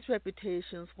with these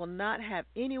reputations will not have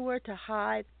anywhere to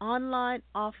hide online,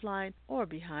 offline, or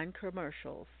behind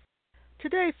commercials.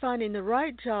 Today, finding the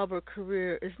right job or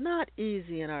career is not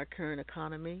easy in our current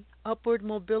economy. Upward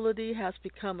mobility has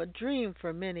become a dream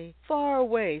for many, far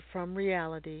away from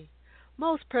reality.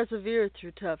 Most persevere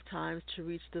through tough times to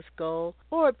reach this goal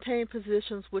or obtain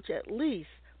positions which at least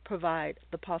provide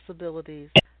the possibilities.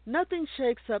 Nothing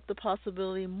shakes up the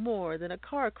possibility more than a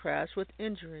car crash with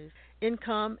injuries.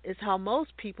 Income is how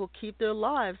most people keep their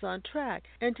lives on track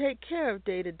and take care of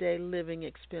day-to-day living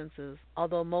expenses.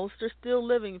 Although most are still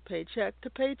living paycheck to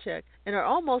paycheck and are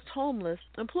almost homeless,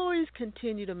 employees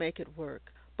continue to make it work.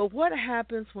 But what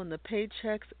happens when the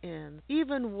paychecks end?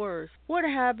 Even worse, what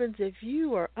happens if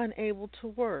you are unable to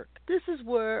work? This is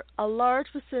where a large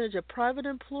percentage of private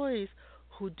employees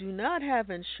who do not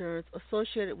have insurance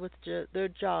associated with their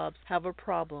jobs have a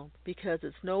problem, because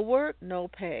it's no work, no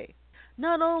pay.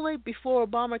 Not only before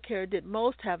Obamacare did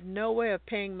most have no way of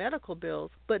paying medical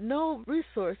bills, but no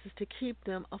resources to keep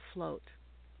them afloat.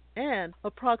 And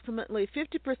approximately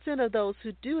 50% of those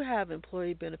who do have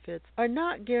employee benefits are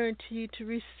not guaranteed to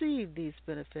receive these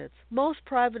benefits. Most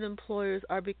private employers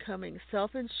are becoming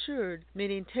self-insured,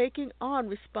 meaning taking on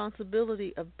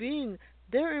responsibility of being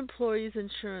their employees'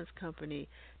 insurance company,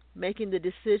 making the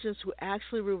decisions who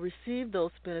actually will receive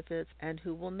those benefits and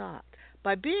who will not.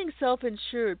 By being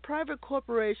self-insured, private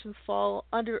corporations fall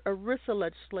under ERISA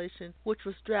legislation, which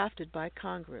was drafted by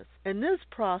Congress. In this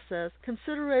process,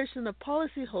 consideration of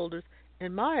policyholders,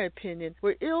 in my opinion,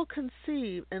 were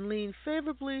ill-conceived and leaned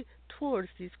favorably towards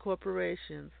these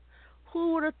corporations.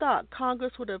 Who would have thought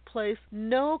Congress would have placed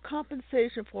no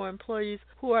compensation for employees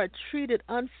who are treated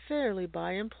unfairly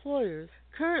by employers?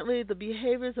 Currently, the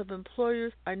behaviors of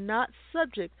employers are not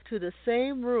subject to the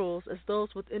same rules as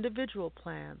those with individual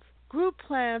plans. Group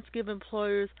plans give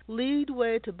employers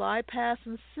leeway to bypass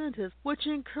incentives which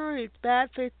encourage bad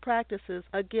faith practices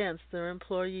against their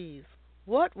employees.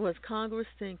 What was Congress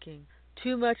thinking?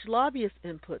 Too much lobbyist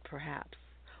input, perhaps.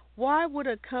 Why would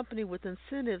a company with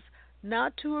incentives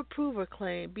not to approve a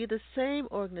claim be the same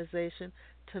organization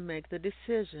to make the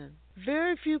decision?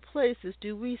 Very few places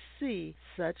do we see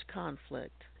such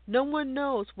conflict. No one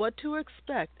knows what to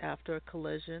expect after a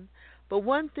collision. But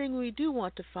one thing we do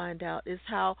want to find out is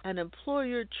how an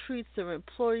employer treats their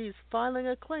employees filing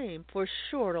a claim for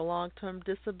short or long-term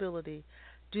disability.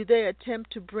 Do they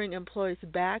attempt to bring employees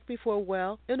back before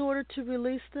well in order to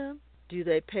release them? Do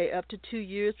they pay up to 2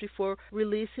 years before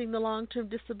releasing the long-term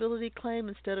disability claim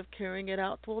instead of carrying it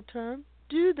out full term?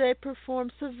 Do they perform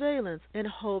surveillance in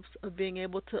hopes of being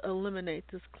able to eliminate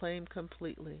this claim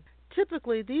completely?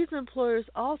 Typically, these employers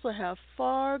also have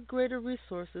far greater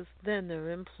resources than their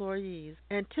employees,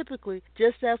 and typically,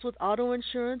 just as with auto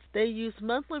insurance, they use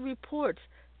monthly reports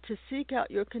to seek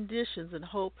out your conditions in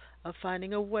hope of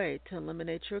finding a way to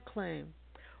eliminate your claim.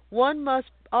 One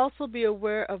must also be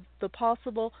aware of the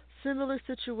possible similar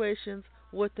situations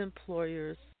with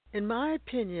employers. In my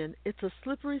opinion, it's a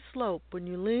slippery slope when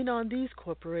you lean on these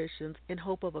corporations in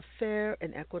hope of a fair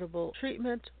and equitable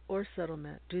treatment or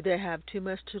settlement. Do they have too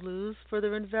much to lose for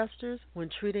their investors when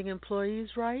treating employees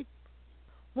right?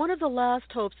 One of the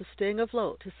last hopes of staying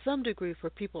afloat to some degree for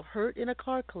people hurt in a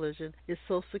car collision is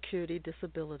Social Security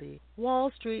disability.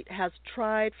 Wall Street has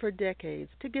tried for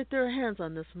decades to get their hands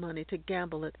on this money to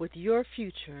gamble it with your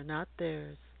future, not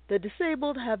theirs. The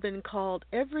disabled have been called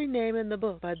every name in the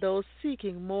book by those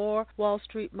seeking more Wall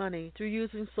Street money through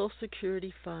using Social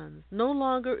Security funds. No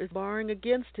longer is borrowing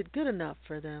against it good enough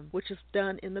for them, which is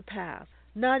done in the past.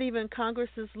 Not even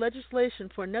Congress's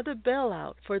legislation for another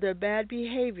bailout for their bad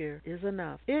behavior is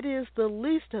enough. It is the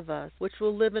least of us which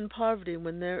will live in poverty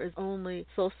when there is only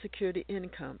Social Security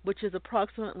income, which is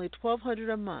approximately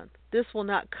 $1,200 a month. This will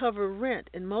not cover rent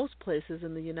in most places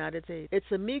in the United States.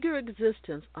 It's a meager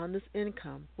existence on this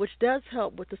income, which does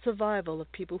help with the survival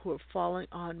of people who are falling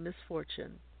on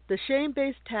misfortune. The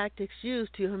shame-based tactics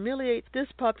used to humiliate this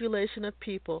population of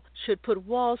people should put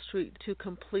Wall Street to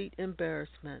complete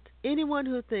embarrassment. Anyone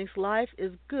who thinks life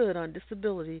is good on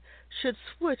disability should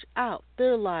switch out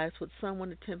their lives with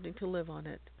someone attempting to live on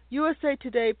it. USA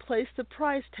Today placed the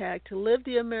price tag to live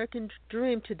the American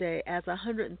dream today as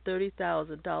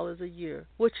 $130,000 a year,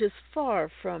 which is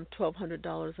far from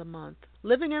 $1,200 a month.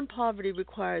 Living in poverty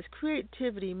requires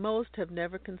creativity most have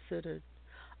never considered.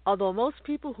 Although most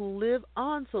people who live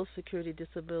on Social Security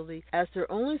disability as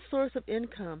their only source of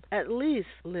income at least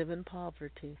live in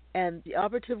poverty. And the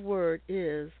operative word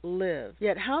is live.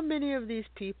 Yet how many of these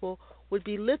people would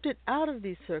be lifted out of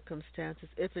these circumstances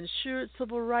if insured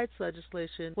civil rights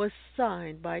legislation was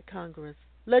signed by Congress?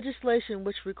 Legislation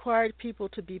which required people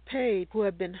to be paid who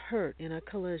have been hurt in a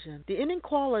collision. The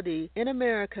inequality in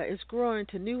America is growing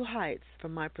to new heights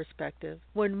from my perspective.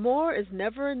 When more is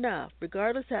never enough,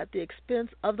 regardless at the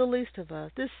expense of the least of us,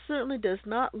 this certainly does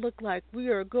not look like we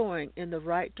are going in the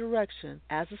right direction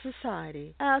as a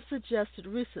society, as suggested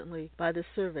recently by the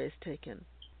surveys taken.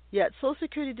 Yet Social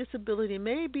Security disability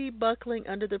may be buckling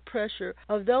under the pressure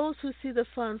of those who see the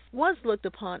funds once looked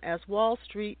upon as Wall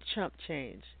Street chump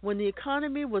change. When the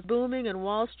economy was booming and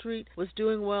Wall Street was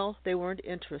doing well, they weren't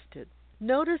interested.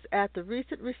 Notice at the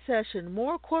recent recession,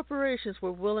 more corporations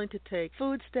were willing to take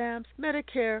food stamps,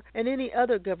 Medicare, and any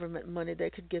other government money they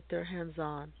could get their hands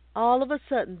on. All of a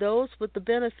sudden, those with the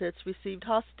benefits received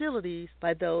hostilities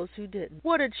by those who didn't.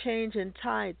 What a change in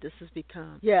tide this has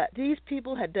become. Yet, these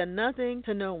people had done nothing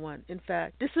to no one. In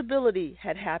fact, disability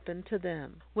had happened to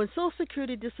them. When Social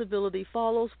Security disability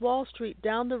follows Wall Street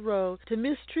down the road to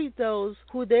mistreat those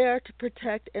who they are to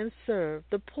protect and serve,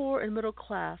 the poor and middle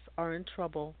class are in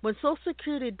trouble. When Social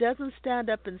Security doesn't stand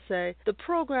up and say, the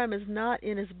program is not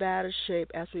in as bad a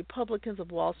shape as Republicans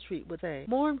of Wall Street would say.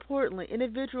 More importantly,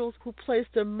 individuals who place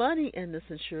their money in this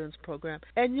insurance program,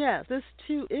 and yes, this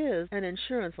too is an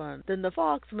insurance fund, then the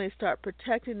fox may start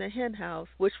protecting the hen house,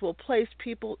 which will place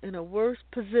people in a worse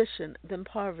position than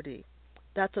poverty.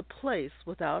 That's a place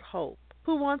without hope.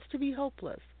 Who wants to be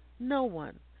hopeless? No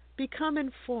one. Become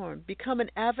informed. Become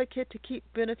an advocate to keep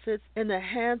benefits in the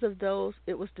hands of those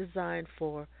it was designed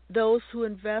for, those who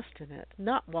invest in it,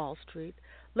 not Wall Street.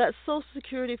 Let Social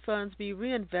Security funds be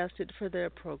reinvested for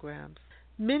their programs.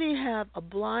 Many have a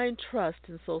blind trust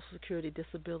in Social Security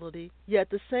disability,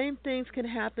 yet the same things can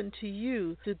happen to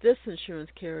you through this insurance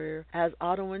carrier as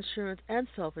auto insurance and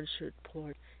self-insured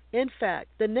port. In fact,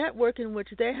 the network in which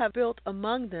they have built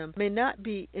among them may not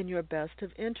be in your best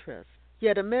of interests.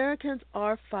 Yet Americans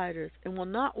are fighters and will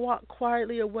not walk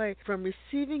quietly away from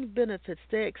receiving benefits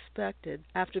they expected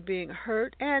after being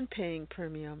hurt and paying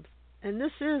premiums. And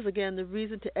this is, again, the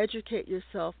reason to educate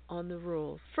yourself on the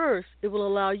rules. First, it will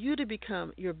allow you to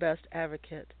become your best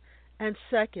advocate. And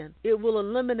second, it will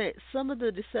eliminate some of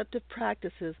the deceptive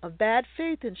practices of bad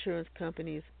faith insurance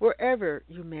companies wherever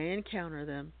you may encounter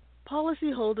them.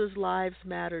 Policyholders' lives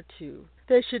matter too.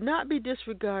 They should not be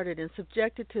disregarded and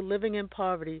subjected to living in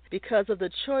poverty because of the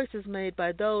choices made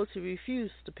by those who refuse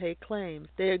to pay claims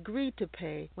they agreed to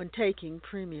pay when taking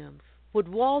premiums. Would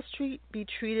Wall Street be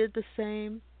treated the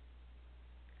same?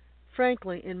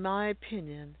 Frankly, in my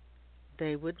opinion,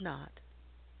 they would not.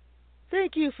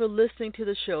 Thank you for listening to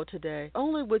the show today.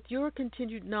 Only with your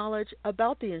continued knowledge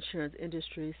about the insurance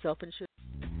industry, self-insurance.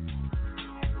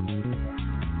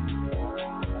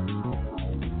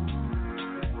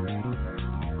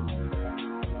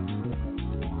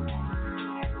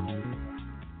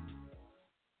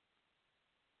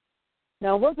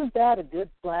 Now, wasn't that a good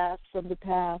blast from the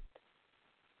past?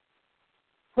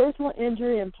 Personal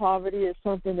injury and poverty is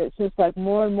something that seems like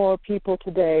more and more people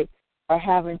today are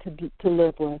having to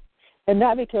live with, and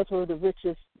not because we're the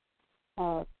richest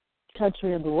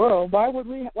country in the world. Why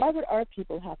would our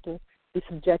people have to be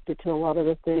subjected to a lot of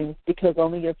the things because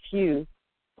only a few,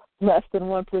 less than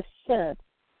 1%,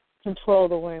 control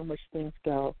the way in which things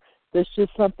go? There's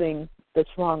just something that's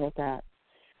wrong with that.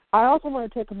 I also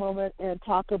want to take a moment and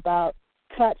talk about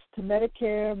cuts to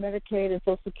Medicare, Medicaid, and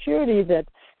Social Security that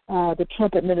the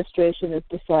Trump administration is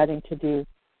deciding to do.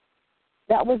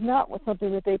 That was not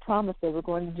something that they promised they were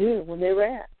going to do when they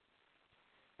ran.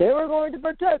 They were going to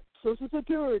protect Social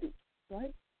Security,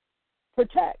 right?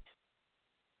 Protect,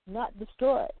 not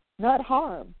destroy, not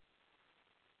harm,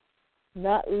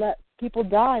 not let people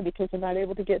die because they're not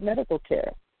able to get medical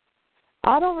care.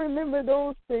 I don't remember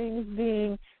those things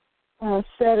being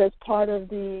said as part of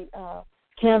the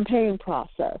campaign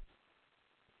process.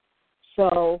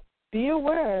 So be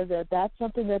aware that that's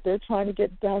something that they're trying to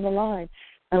get down the line.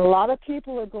 And a lot of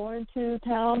people are going to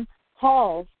town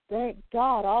halls, thank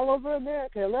God, all over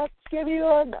America. Let's give you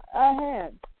a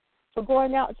hand for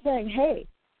going out and saying, hey,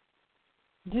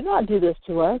 do not do this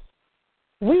to us.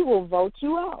 We will vote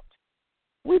you out.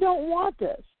 We don't want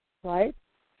this, right?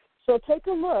 So take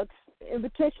a look, in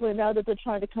particular now that they're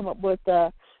trying to come up with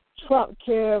Trump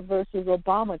Care versus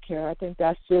Obamacare. I think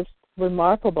that's just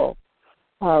remarkable.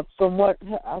 From what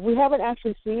we haven't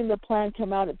actually seen the plan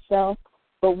come out itself,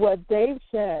 but what they've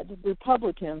said,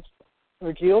 Republicans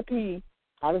or GOP,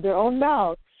 out of their own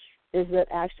mouth, is that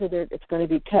actually it's going to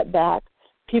be cut back.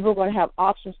 People are going to have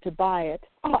options to buy it.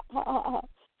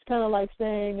 It's kind of like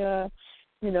saying,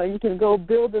 you can go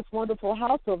build this wonderful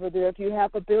house over there if you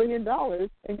have $1 billion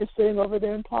and you're sitting over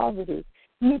there in poverty.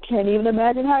 You can't even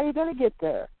imagine how you're going to get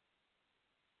there.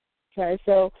 Okay,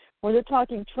 so when they're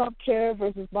talking Trump Care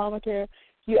versus Obamacare,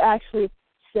 you actually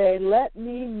say, let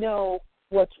me know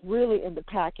what's really in the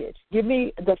package. Give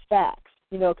me the facts,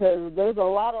 because there's a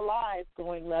lot of lies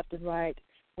going left and right.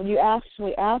 When you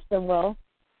actually ask them, well,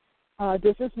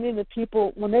 does this mean that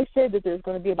people, when they say that there's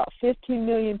going to be about 15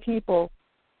 million people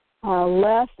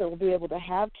less that will be able to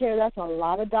have care, that's a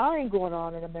lot of dying going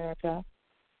on in America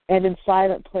and in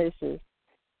silent places.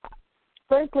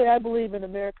 Frankly, I believe in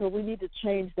America we need to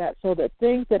change that so that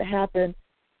things that happen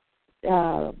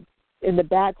in the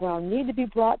background need to be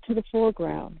brought to the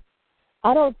foreground.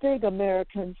 I don't think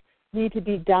Americans need to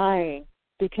be dying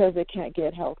because they can't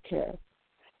get health care.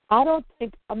 I don't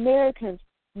think Americans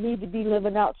need to be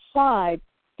living outside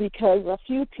because a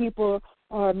few people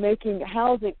are making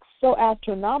housing so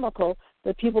astronomical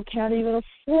that people can't even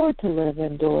afford to live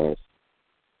indoors.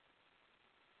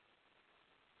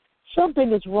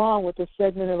 Something is wrong with a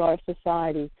segment of our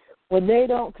society when they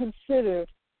don't consider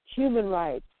human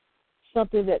rights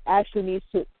something that actually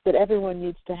that everyone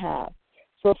needs to have.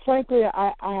 So frankly,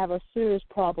 I have a serious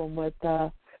problem with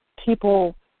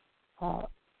people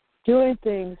doing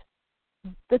things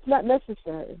that's not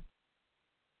necessary.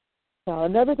 So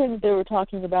another thing that they were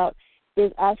talking about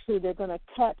is actually they're going to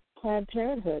cut Planned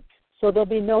Parenthood, so there'll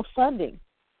be no funding.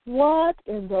 What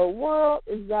in the world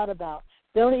is that about?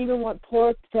 They don't even want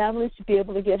poor families to be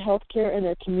able to get health care in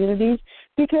their communities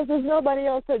because there's nobody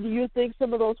else. Do you think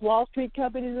some of those Wall Street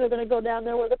companies are going to go down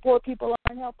there where the poor people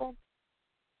are and help them?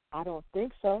 I don't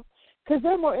think so, because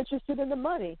they're more interested in the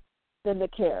money than the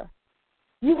care.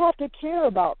 You have to care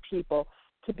about people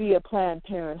to be a Planned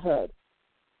Parenthood.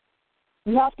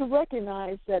 You have to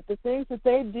recognize that the things that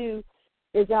they do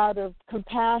is out of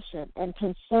compassion and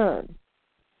concern.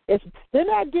 If they're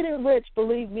not getting rich,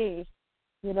 believe me,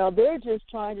 they're just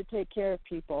trying to take care of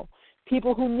people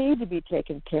who need to be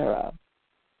taken care of.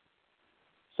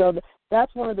 So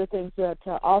that's one of the things that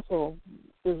also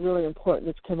is really important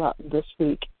that's come out this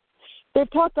week.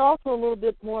 They've talked also a little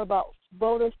bit more about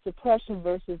voter suppression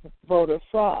versus voter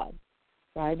fraud,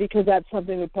 right? Because that's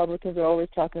something Republicans are always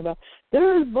talking about.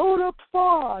 There's voter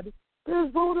fraud.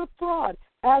 There's voter fraud.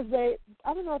 I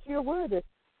don't know if you're aware of this,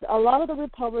 a lot of the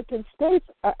Republican states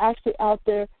are actually out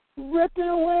there ripping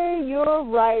away your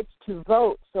rights to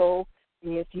vote. So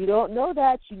if you don't know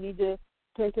that, you need to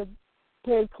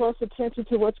pay close attention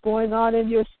to what's going on in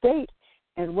your state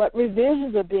and what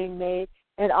revisions are being made,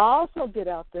 and also get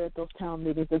out there at those town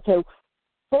meetings and say,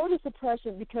 voter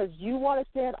suppression because you want to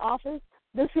stay in office,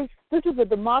 this is a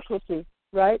democracy,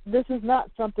 right? This is not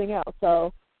something else.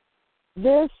 So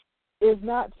this is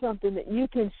not something that you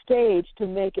can stage to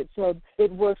make it so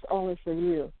it works only for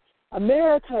you.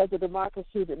 America is a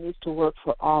democracy that needs to work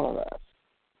for all of us.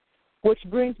 Which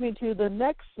brings me to the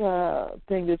next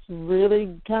thing that's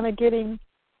really kind of getting,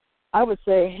 I would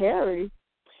say, hairy,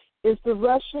 is the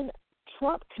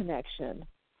Russian-Trump connection.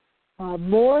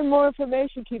 More and more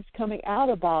information keeps coming out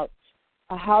about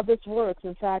how this works.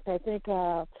 In fact, I think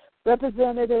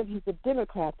Representative, he's a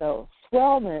Democrat, though,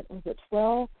 Swellman, is it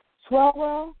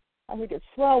Swellwell? I think it's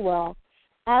Swellwell,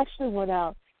 actually went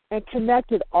out and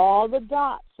connected all the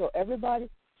dots. So everybody,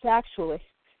 factually,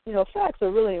 facts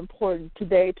are really important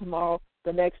today, tomorrow,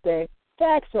 the next day.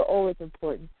 Facts are always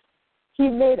important. He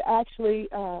made actually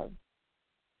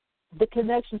the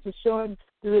connections to showing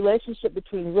the relationship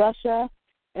between Russia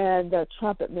and the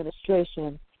Trump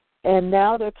administration. And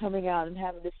now they're coming out and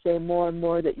having to say more and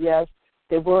more that, yes,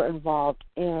 they were involved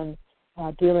in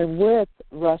dealing with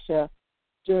Russia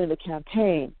during the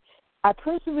campaign. I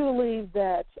personally believe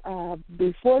that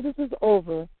before this is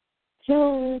over,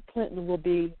 Hillary Clinton will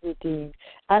be redeemed.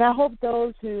 And I hope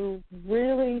those who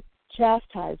really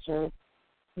chastise her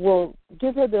will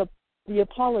give her the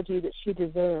apology that she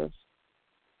deserves.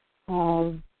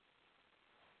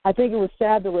 I think it was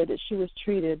sad the way that she was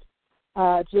treated,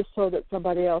 just so that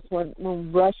somebody else,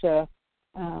 when Russia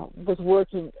was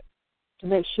working to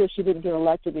make sure she didn't get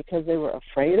elected because they were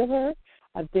afraid of her.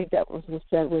 I think that was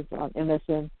said was on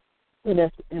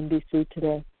MSNBC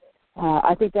today.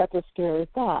 I think that's a scary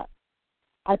thought.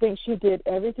 I think she did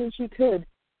everything she could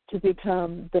to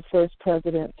become the first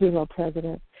female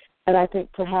president. And I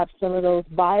think perhaps some of those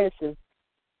biases,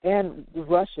 and the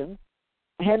Russians,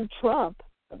 and Trump,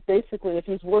 basically, if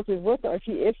he's working with them,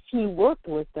 if he worked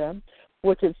with them,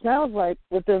 which it sounds like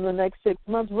within the next 6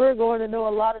 months, we're going to know a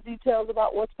lot of details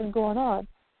about what's been going on.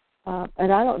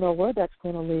 And I don't know where that's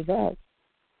going to leave us.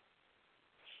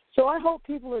 So I hope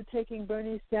people are taking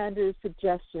Bernie Sanders'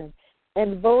 suggestion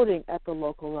and voting at the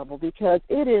local level, because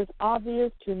it is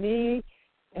obvious to me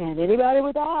and anybody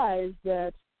with eyes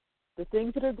that the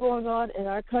things that are going on in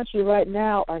our country right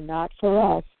now are not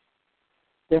for us.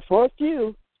 They're for a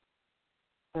few,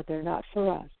 but they're not for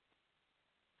us.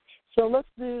 So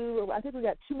I think we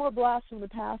got 2 more blasts from the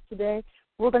past today.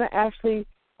 We're going to actually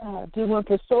do one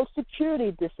for Social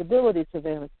Security disability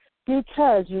surveillance,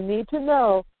 because you need to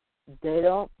know they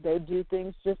do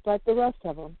things just like the rest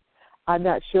of them. I'm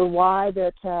not sure why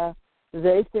that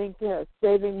they think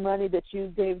saving money that you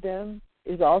gave them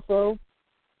is also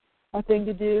a thing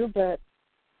to do, but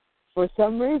for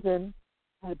some reason,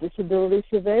 disability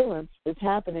surveillance is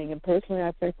happening, and personally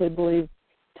I frankly believe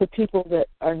to people that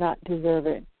are not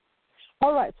deserving.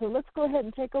 All right, so let's go ahead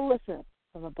and take a listen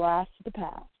from a blast of the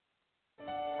past.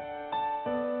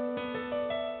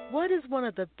 What is one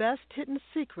of the best hidden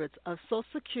secrets of Social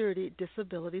Security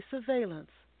disability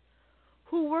surveillance?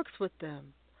 Who works with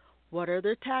them? What are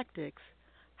their tactics?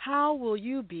 How will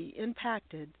you be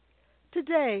impacted?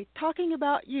 Today, Talking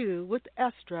About You with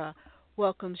Estra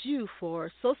welcomes you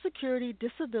for Social Security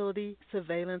disability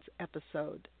surveillance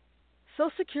episode.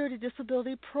 Social Security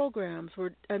disability programs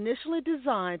were initially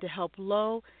designed to help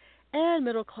low and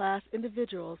middle class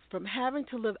individuals from having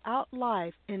to live out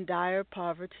life in dire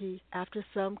poverty after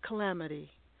some calamity.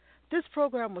 This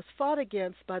program was fought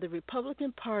against by the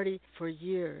Republican Party for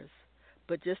years.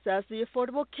 But just as the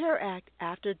Affordable Care Act,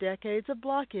 after decades of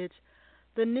blockage,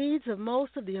 the needs of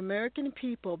most of the American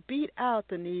people beat out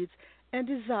the needs and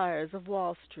desires of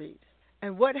Wall Street.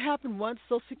 And what happened once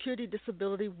Social Security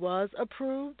disability was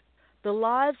approved? The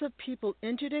lives of people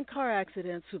injured in car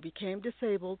accidents who became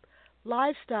disabled,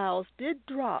 lifestyles did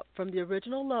drop from the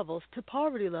original levels to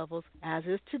poverty levels as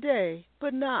is today,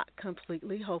 but not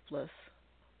completely hopeless.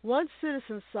 Once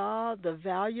citizens saw the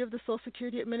value of the Social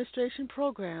Security Administration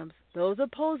programs, those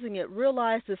opposing it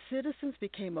realized the citizens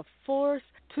became a force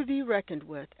to be reckoned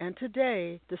with, and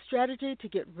today the strategy to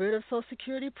get rid of Social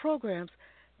Security programs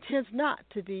tends not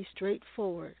to be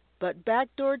straightforward, but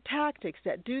backdoor tactics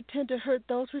that do tend to hurt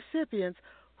those recipients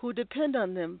who depend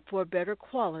on them for a better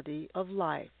quality of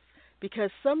life.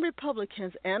 Because some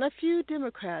Republicans and a few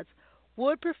Democrats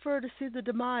would prefer to see the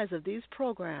demise of these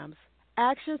programs,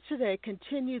 actions today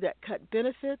continue that cut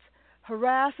benefits,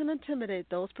 harass and intimidate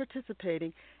those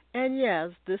participating, and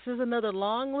yes, this is another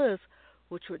long list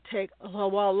which would take a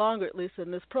while longer, at least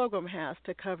than this program has,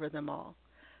 to cover them all.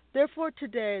 Therefore,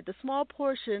 today, the small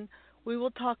portion we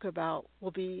will talk about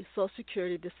will be Social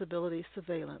Security disability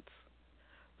surveillance.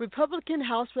 Republican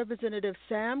House Representative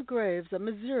Sam Graves of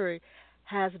Missouri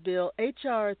has Bill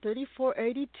H.R.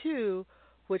 3482,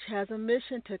 which has a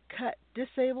mission to cut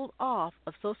disabled off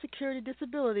of Social Security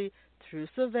disability through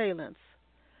surveillance.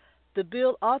 The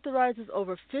bill authorizes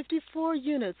over 54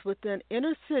 units within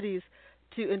inner cities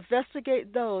to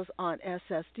investigate those on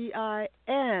SSDI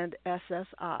and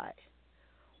SSI.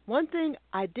 One thing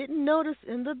I didn't notice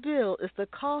in the bill is the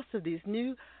cost of these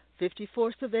new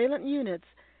 54 surveillance units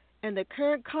and the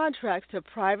current contracts to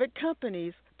private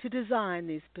companies to design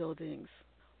these buildings.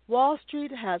 Wall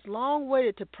Street has long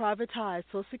waited to privatize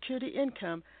Social Security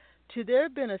income to their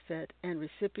benefit and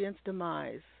recipients'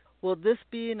 demise. Will this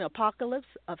be an apocalypse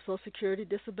of Social Security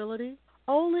disability?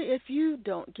 Only if you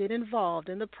don't get involved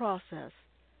in the process.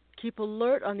 Keep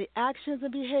alert on the actions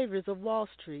and behaviors of Wall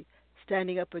Street,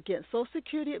 standing up against Social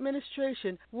Security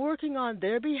Administration working on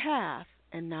their behalf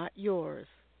and not yours.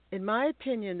 In my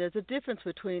opinion, there's a difference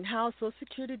between how Social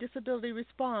Security disability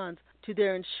responds to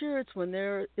their insureds when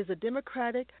there is a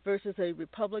Democratic versus a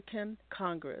Republican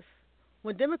Congress.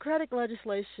 When Democratic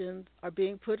legislation are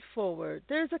being put forward,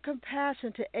 there is a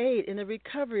compassion to aid in the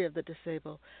recovery of the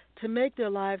disabled, to make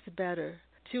their lives better.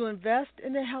 to invest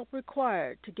in the help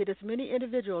required to get as many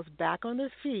individuals back on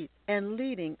their feet and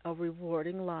leading a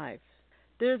rewarding life.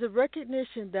 There is a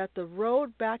recognition that the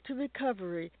road back to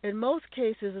recovery in most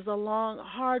cases is a long,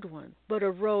 hard one, but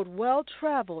a road well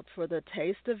traveled for the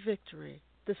taste of victory.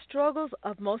 The struggles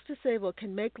of most disabled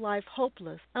can make life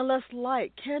hopeless unless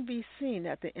light can be seen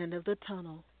at the end of the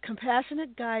tunnel.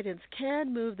 Compassionate guidance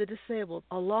can move the disabled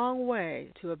a long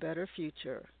way to a better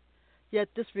future. Yet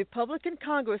this Republican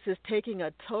Congress is taking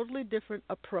a totally different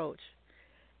approach.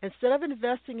 Instead of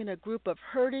investing in a group of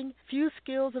hurting, few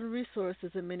skills and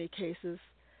resources in many cases,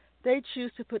 they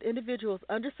choose to put individuals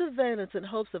under surveillance in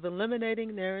hopes of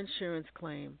eliminating their insurance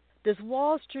claim. Does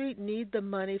Wall Street need the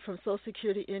money from Social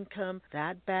Security income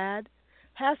that bad?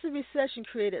 Has the recession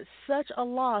created such a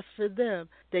loss for them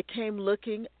they came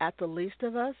looking at the least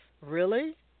of us?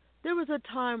 Really? There was a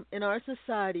time in our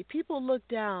society people looked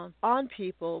down on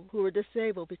people who were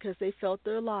disabled because they felt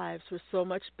their lives were so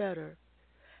much better.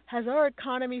 Has our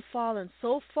economy fallen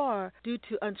so far due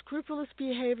to unscrupulous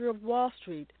behavior of Wall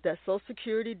Street that Social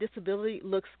Security disability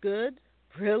looks good?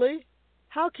 Really?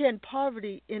 How can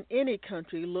poverty in any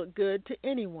country look good to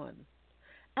anyone?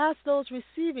 Ask those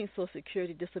receiving Social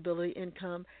Security disability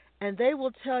income, and they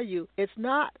will tell you it's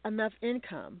not enough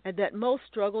income and that most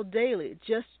struggle daily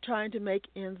just trying to make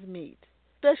ends meet,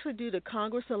 especially due to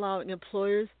Congress allowing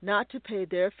employers not to pay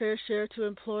their fair share to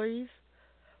employees.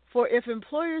 For if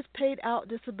employers paid out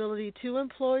disability to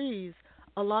employees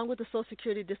along with the Social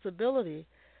Security disability,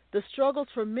 the struggles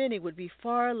for many would be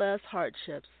far less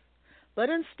hardships. But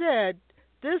instead,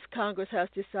 this Congress has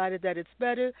decided that it's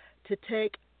better to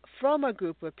take from a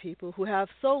group of people who have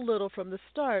so little from the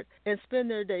start and spend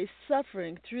their days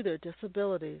suffering through their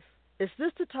disabilities. Is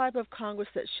this the type of Congress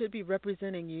that should be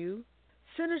representing you?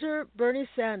 Senator Bernie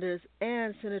Sanders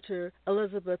and Senator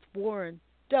Elizabeth Warren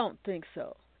don't think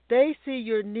so. They see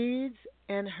your needs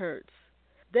and hurts.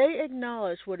 They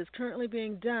acknowledge what is currently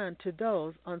being done to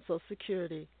those on Social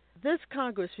Security. This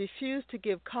Congress refused to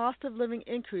give cost of living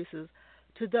increases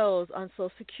to those on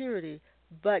Social Security,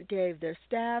 but gave their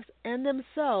staffs and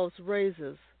themselves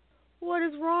raises. What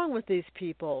is wrong with these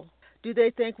people? Do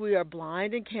they think we are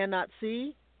blind and cannot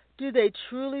see? Do they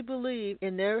truly believe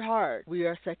in their heart we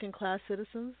are second-class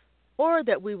citizens? Or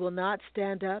that we will not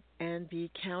stand up and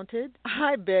be counted?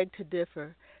 I beg to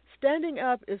differ. Standing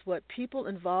up is what people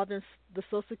involved in the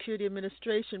Social Security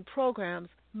Administration programs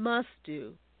must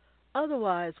do.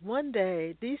 Otherwise, one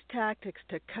day, these tactics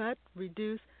to cut,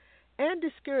 reduce, and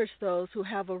discourage those who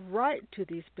have a right to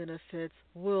these benefits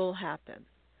will happen.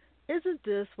 Isn't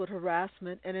this what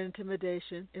harassment and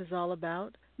intimidation is all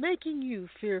about? Making you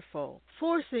fearful,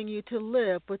 forcing you to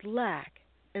live with lack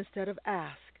instead of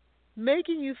ask,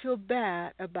 making you feel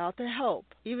bad about the help,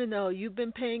 even though you've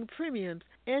been paying premiums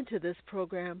into this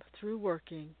program through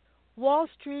working. Wall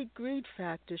Street greed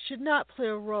factors should not play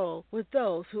a role with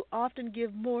those who often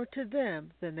give more to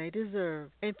them than they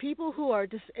deserve. And people who are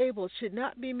disabled should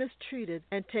not be mistreated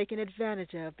and taken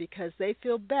advantage of because they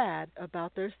feel bad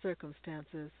about their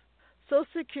circumstances. Social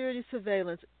Security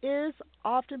surveillance is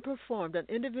often performed on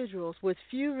individuals with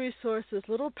few resources,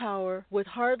 little power, with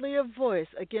hardly a voice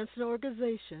against an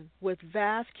organization with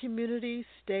vast community,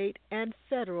 state, and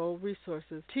federal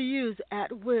resources to use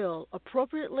at will,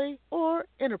 appropriately or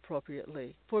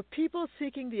inappropriately. For people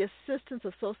seeking the assistance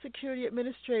of Social Security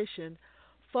Administration,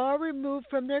 far removed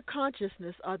from their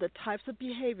consciousness are the types of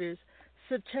behaviors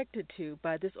subjected to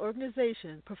by this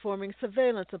organization performing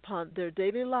surveillance upon their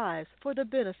daily lives for the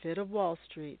benefit of Wall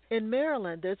Street. In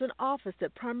Maryland, there's an office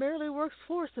that primarily works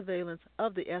for surveillance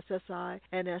of the SSI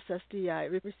and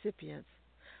SSDI recipients.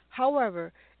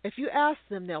 However, if you ask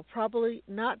them, they'll probably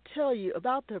not tell you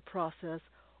about their process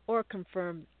or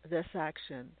confirm this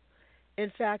action.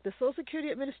 In fact, the Social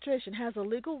Security Administration has a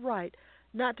legal right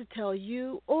not to tell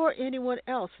you or anyone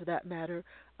else, for that matter,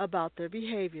 about their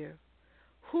behavior.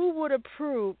 Who would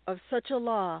approve of such a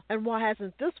law, and why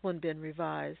hasn't this one been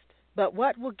revised? But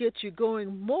what will get you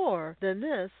going more than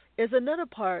this is another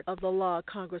part of the law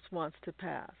Congress wants to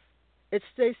pass. It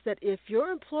states that if your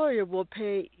employer will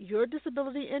pay your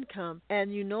disability income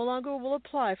and you no longer will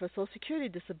apply for Social Security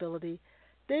disability,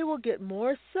 they will get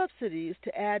more subsidies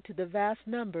to add to the vast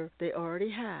number they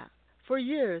already have. For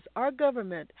years, our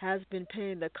government has been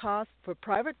paying the cost for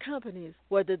private companies,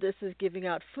 whether this is giving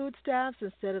out food stamps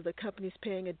instead of the companies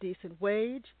paying a decent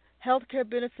wage, health care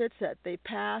benefits that they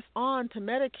pass on to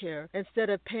Medicare instead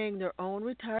of paying their own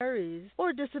retirees,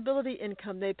 or disability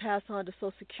income they pass on to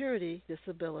Social Security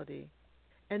disability.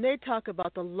 And they talk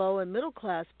about the low and middle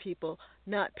class people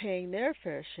not paying their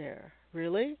fair share.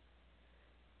 Really?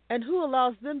 And who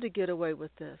allows them to get away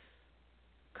with this?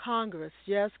 Congress,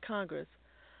 yes, Congress.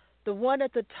 The one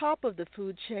at the top of the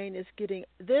food chain is getting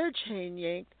their chain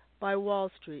yanked by Wall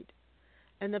Street,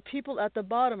 and the people at the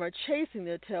bottom are chasing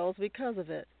their tails because of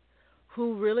it.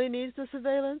 Who really needs the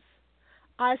surveillance?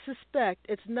 I suspect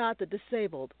it's not the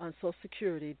disabled on Social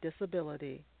Security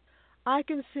disability. I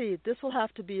can see this will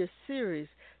have to be a series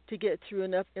to get through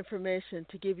enough information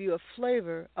to give you a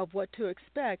flavor of what to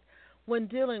expect when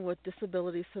dealing with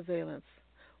disability surveillance,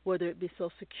 whether it be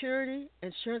Social Security,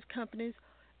 insurance companies,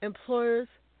 employers.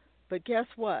 But guess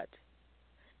what?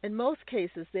 In most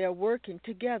cases, they are working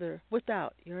together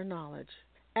without your knowledge.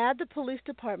 Add the police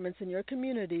departments in your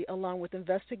community along with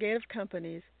investigative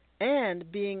companies,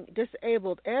 and being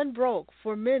disabled and broke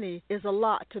for many is a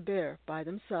lot to bear by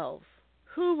themselves.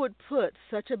 Who would put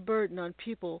such a burden on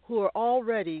people who are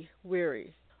already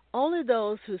weary? Only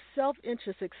those whose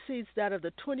self-interest exceeds that of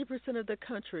the 20% of the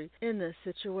country in this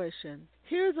situation.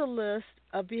 Here's a list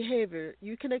of behavior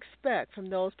you can expect from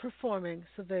those performing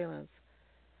surveillance.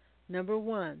 Number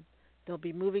 1, they'll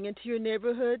be moving into your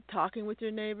neighborhood, talking with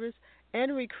your neighbors,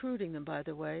 and recruiting them, by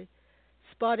the way,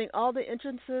 spotting all the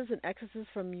entrances and exits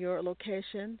from your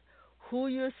location, who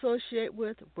you associate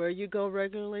with, where you go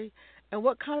regularly, and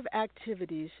what kind of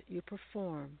activities you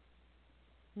perform.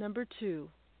 Number 2,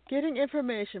 getting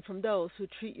information from those who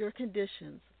treat your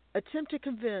conditions. Attempt to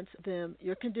convince them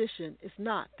your condition is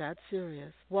not that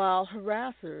serious, while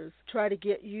harassers try to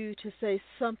get you to say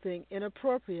something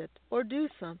inappropriate or do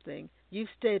something you've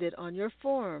stated on your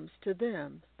forms to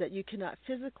them that you cannot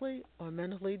physically or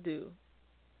mentally do.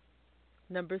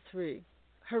 Number 3,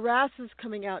 harassers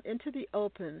coming out into the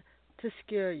open to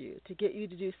scare you, to get you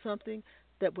to do something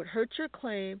that would hurt your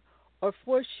claim or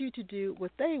force you to do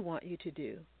what they want you to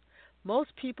do.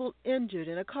 Most people injured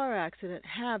in a car accident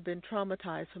have been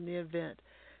traumatized from the event.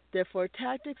 Therefore,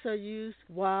 tactics are used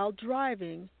while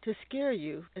driving to scare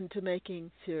you into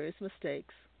making serious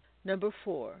mistakes. Number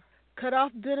 4, cut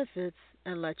off benefits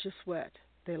and let you sweat.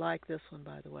 They like this one,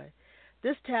 by the way.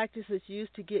 This tactic is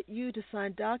used to get you to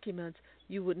sign documents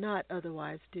you would not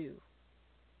otherwise do.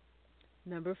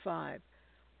 Number 5,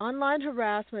 online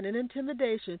harassment and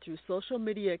intimidation through social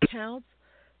media accounts,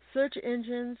 search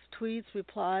engines, tweets,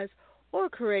 replies, or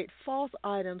create false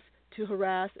items to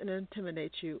harass and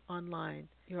intimidate you online,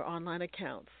 your online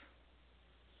accounts.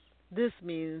 This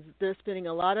means they're spending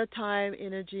a lot of time,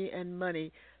 energy, and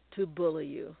money to bully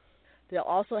you. They'll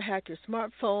also hack your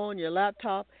smartphone, your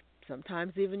laptop,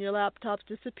 sometimes even your laptops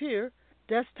disappear,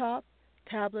 desktop,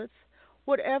 tablets,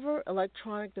 whatever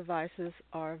electronic devices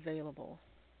are available.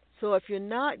 So if you're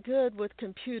not good with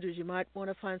computers, you might want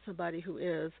to find somebody who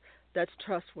is, that's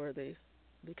trustworthy,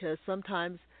 because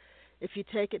sometimes if you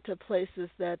take it to places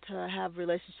that have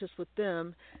relationships with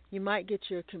them, you might get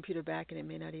your computer back and it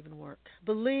may not even work.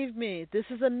 Believe me, this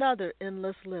is another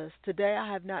endless list. Today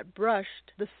I have not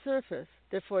brushed the surface,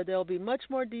 therefore there will be much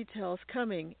more details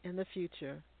coming in the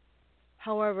future.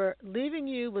 However, leaving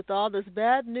you with all this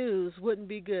bad news wouldn't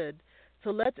be good, so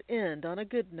let's end on a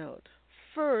good note.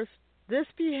 First, this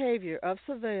behavior of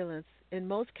surveillance in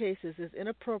most cases is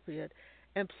inappropriate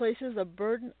and places a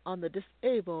burden on the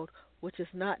disabled which is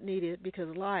not needed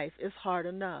because life is hard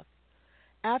enough.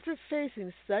 After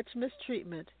facing such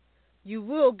mistreatment, you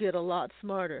will get a lot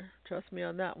smarter, trust me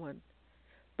on that one.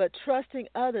 But trusting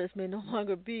others may no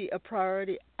longer be a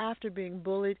priority after being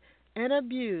bullied and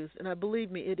abused, and believe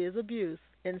me, it is abuse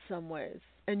in some ways.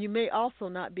 And you may also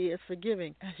not be as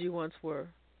forgiving as you once were.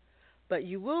 But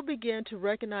you will begin to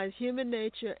recognize human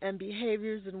nature and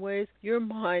behaviors in ways your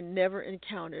mind never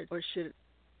encountered or should.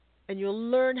 And you'll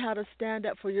learn how to stand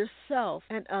up for yourself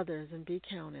and others and be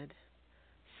counted.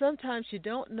 Sometimes you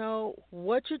don't know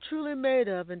what you're truly made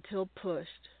of until pushed.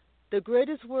 The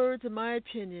greatest words, in my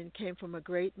opinion, came from a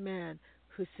great man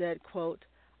who said, quote,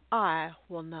 "I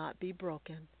will not be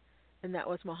broken." And that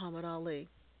was Muhammad Ali.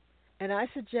 And I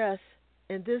suggest,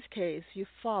 in this case, you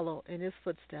follow in his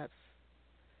footsteps.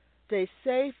 Stay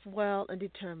safe, well, and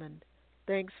determined.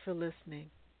 Thanks for listening.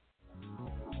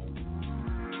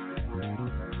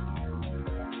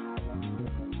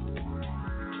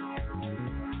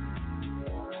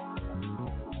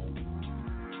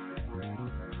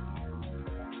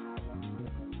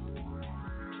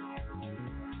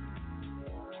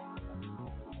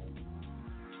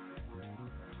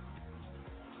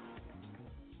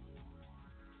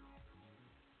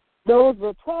 Those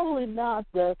were probably not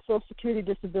the Social Security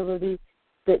disability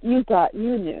that you thought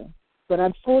you knew, but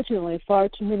unfortunately far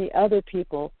too many other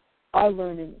people are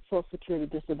learning Social Security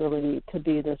disability to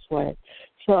be this way.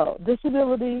 So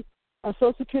disability,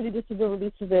 Social Security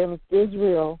disability surveillance is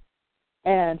real,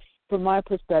 and from my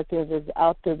perspective is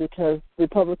out there because the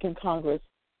Republican Congress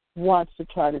wants to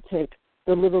try to take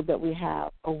the little that we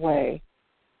have away.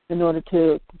 in order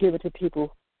to give it to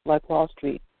people like Wall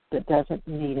Street that doesn't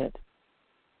need it.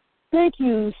 Thank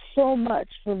you so much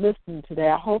for listening today.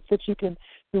 I hope that you can,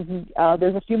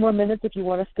 there's a few more minutes if you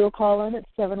want to still call in at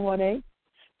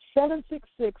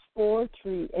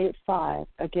 718-766-4385.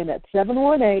 Again, at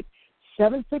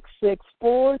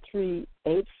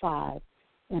 718-766-4385.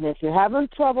 And if you're having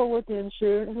trouble with the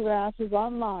insurance harassers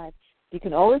online, you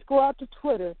can always go out to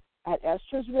Twitter at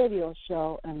Estra's Radio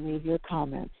Show and leave your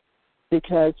comments,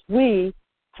 because we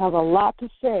have a lot to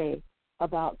say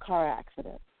about car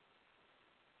accidents.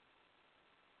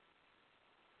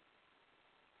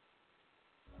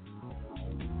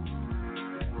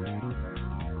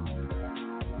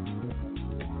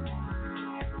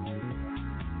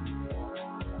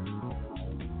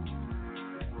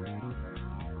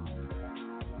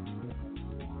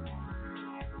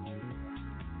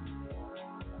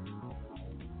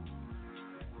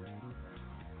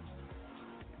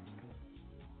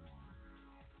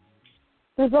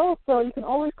 There's also, you can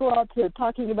always go out to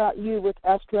Talking About You with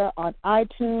Estra on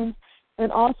iTunes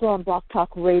and also on Blog Talk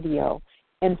Radio.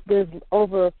 And there's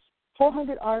over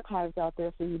 400 archives out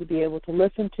there for you to be able to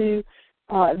listen to.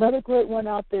 Another great one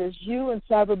out there is You and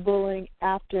Cyberbullying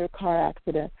After a Car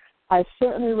Accident. I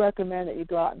certainly recommend that you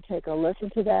go out and take a listen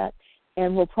to that,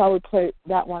 and we'll probably play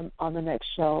that one on the next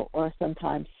show or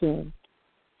sometime soon.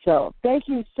 So thank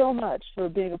you so much for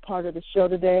being a part of the show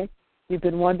today. You've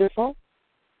been wonderful.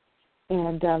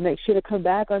 And make sure to come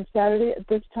back on Saturday at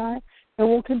this time, and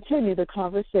we'll continue the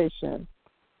conversation.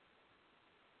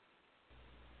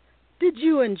 Did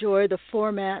you enjoy the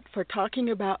format for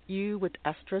Talking About You with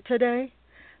Estra today?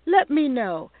 Let me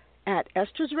know at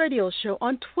Estra's Radio Show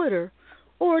on Twitter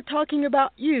or Talking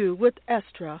About You with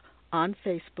Estra on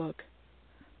Facebook.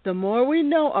 The more we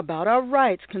know about our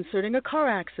rights concerning a car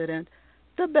accident,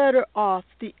 the better off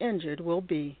the injured will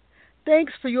be.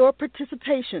 Thanks for your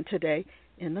participation today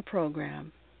in the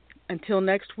program. Until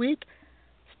next week,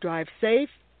 drive safe,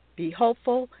 be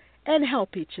hopeful, and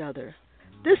help each other.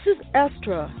 This is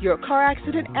Estra, your car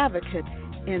accident advocate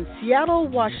in Seattle,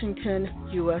 Washington,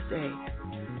 USA.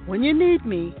 When you need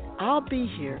me, I'll be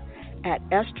here at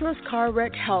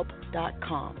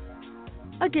estrascarwreckhelp.com.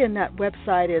 Again, that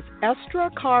website is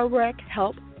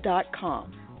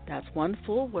estracarwreckhelp.com. That's one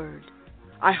full word.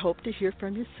 I hope to hear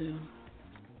from you soon.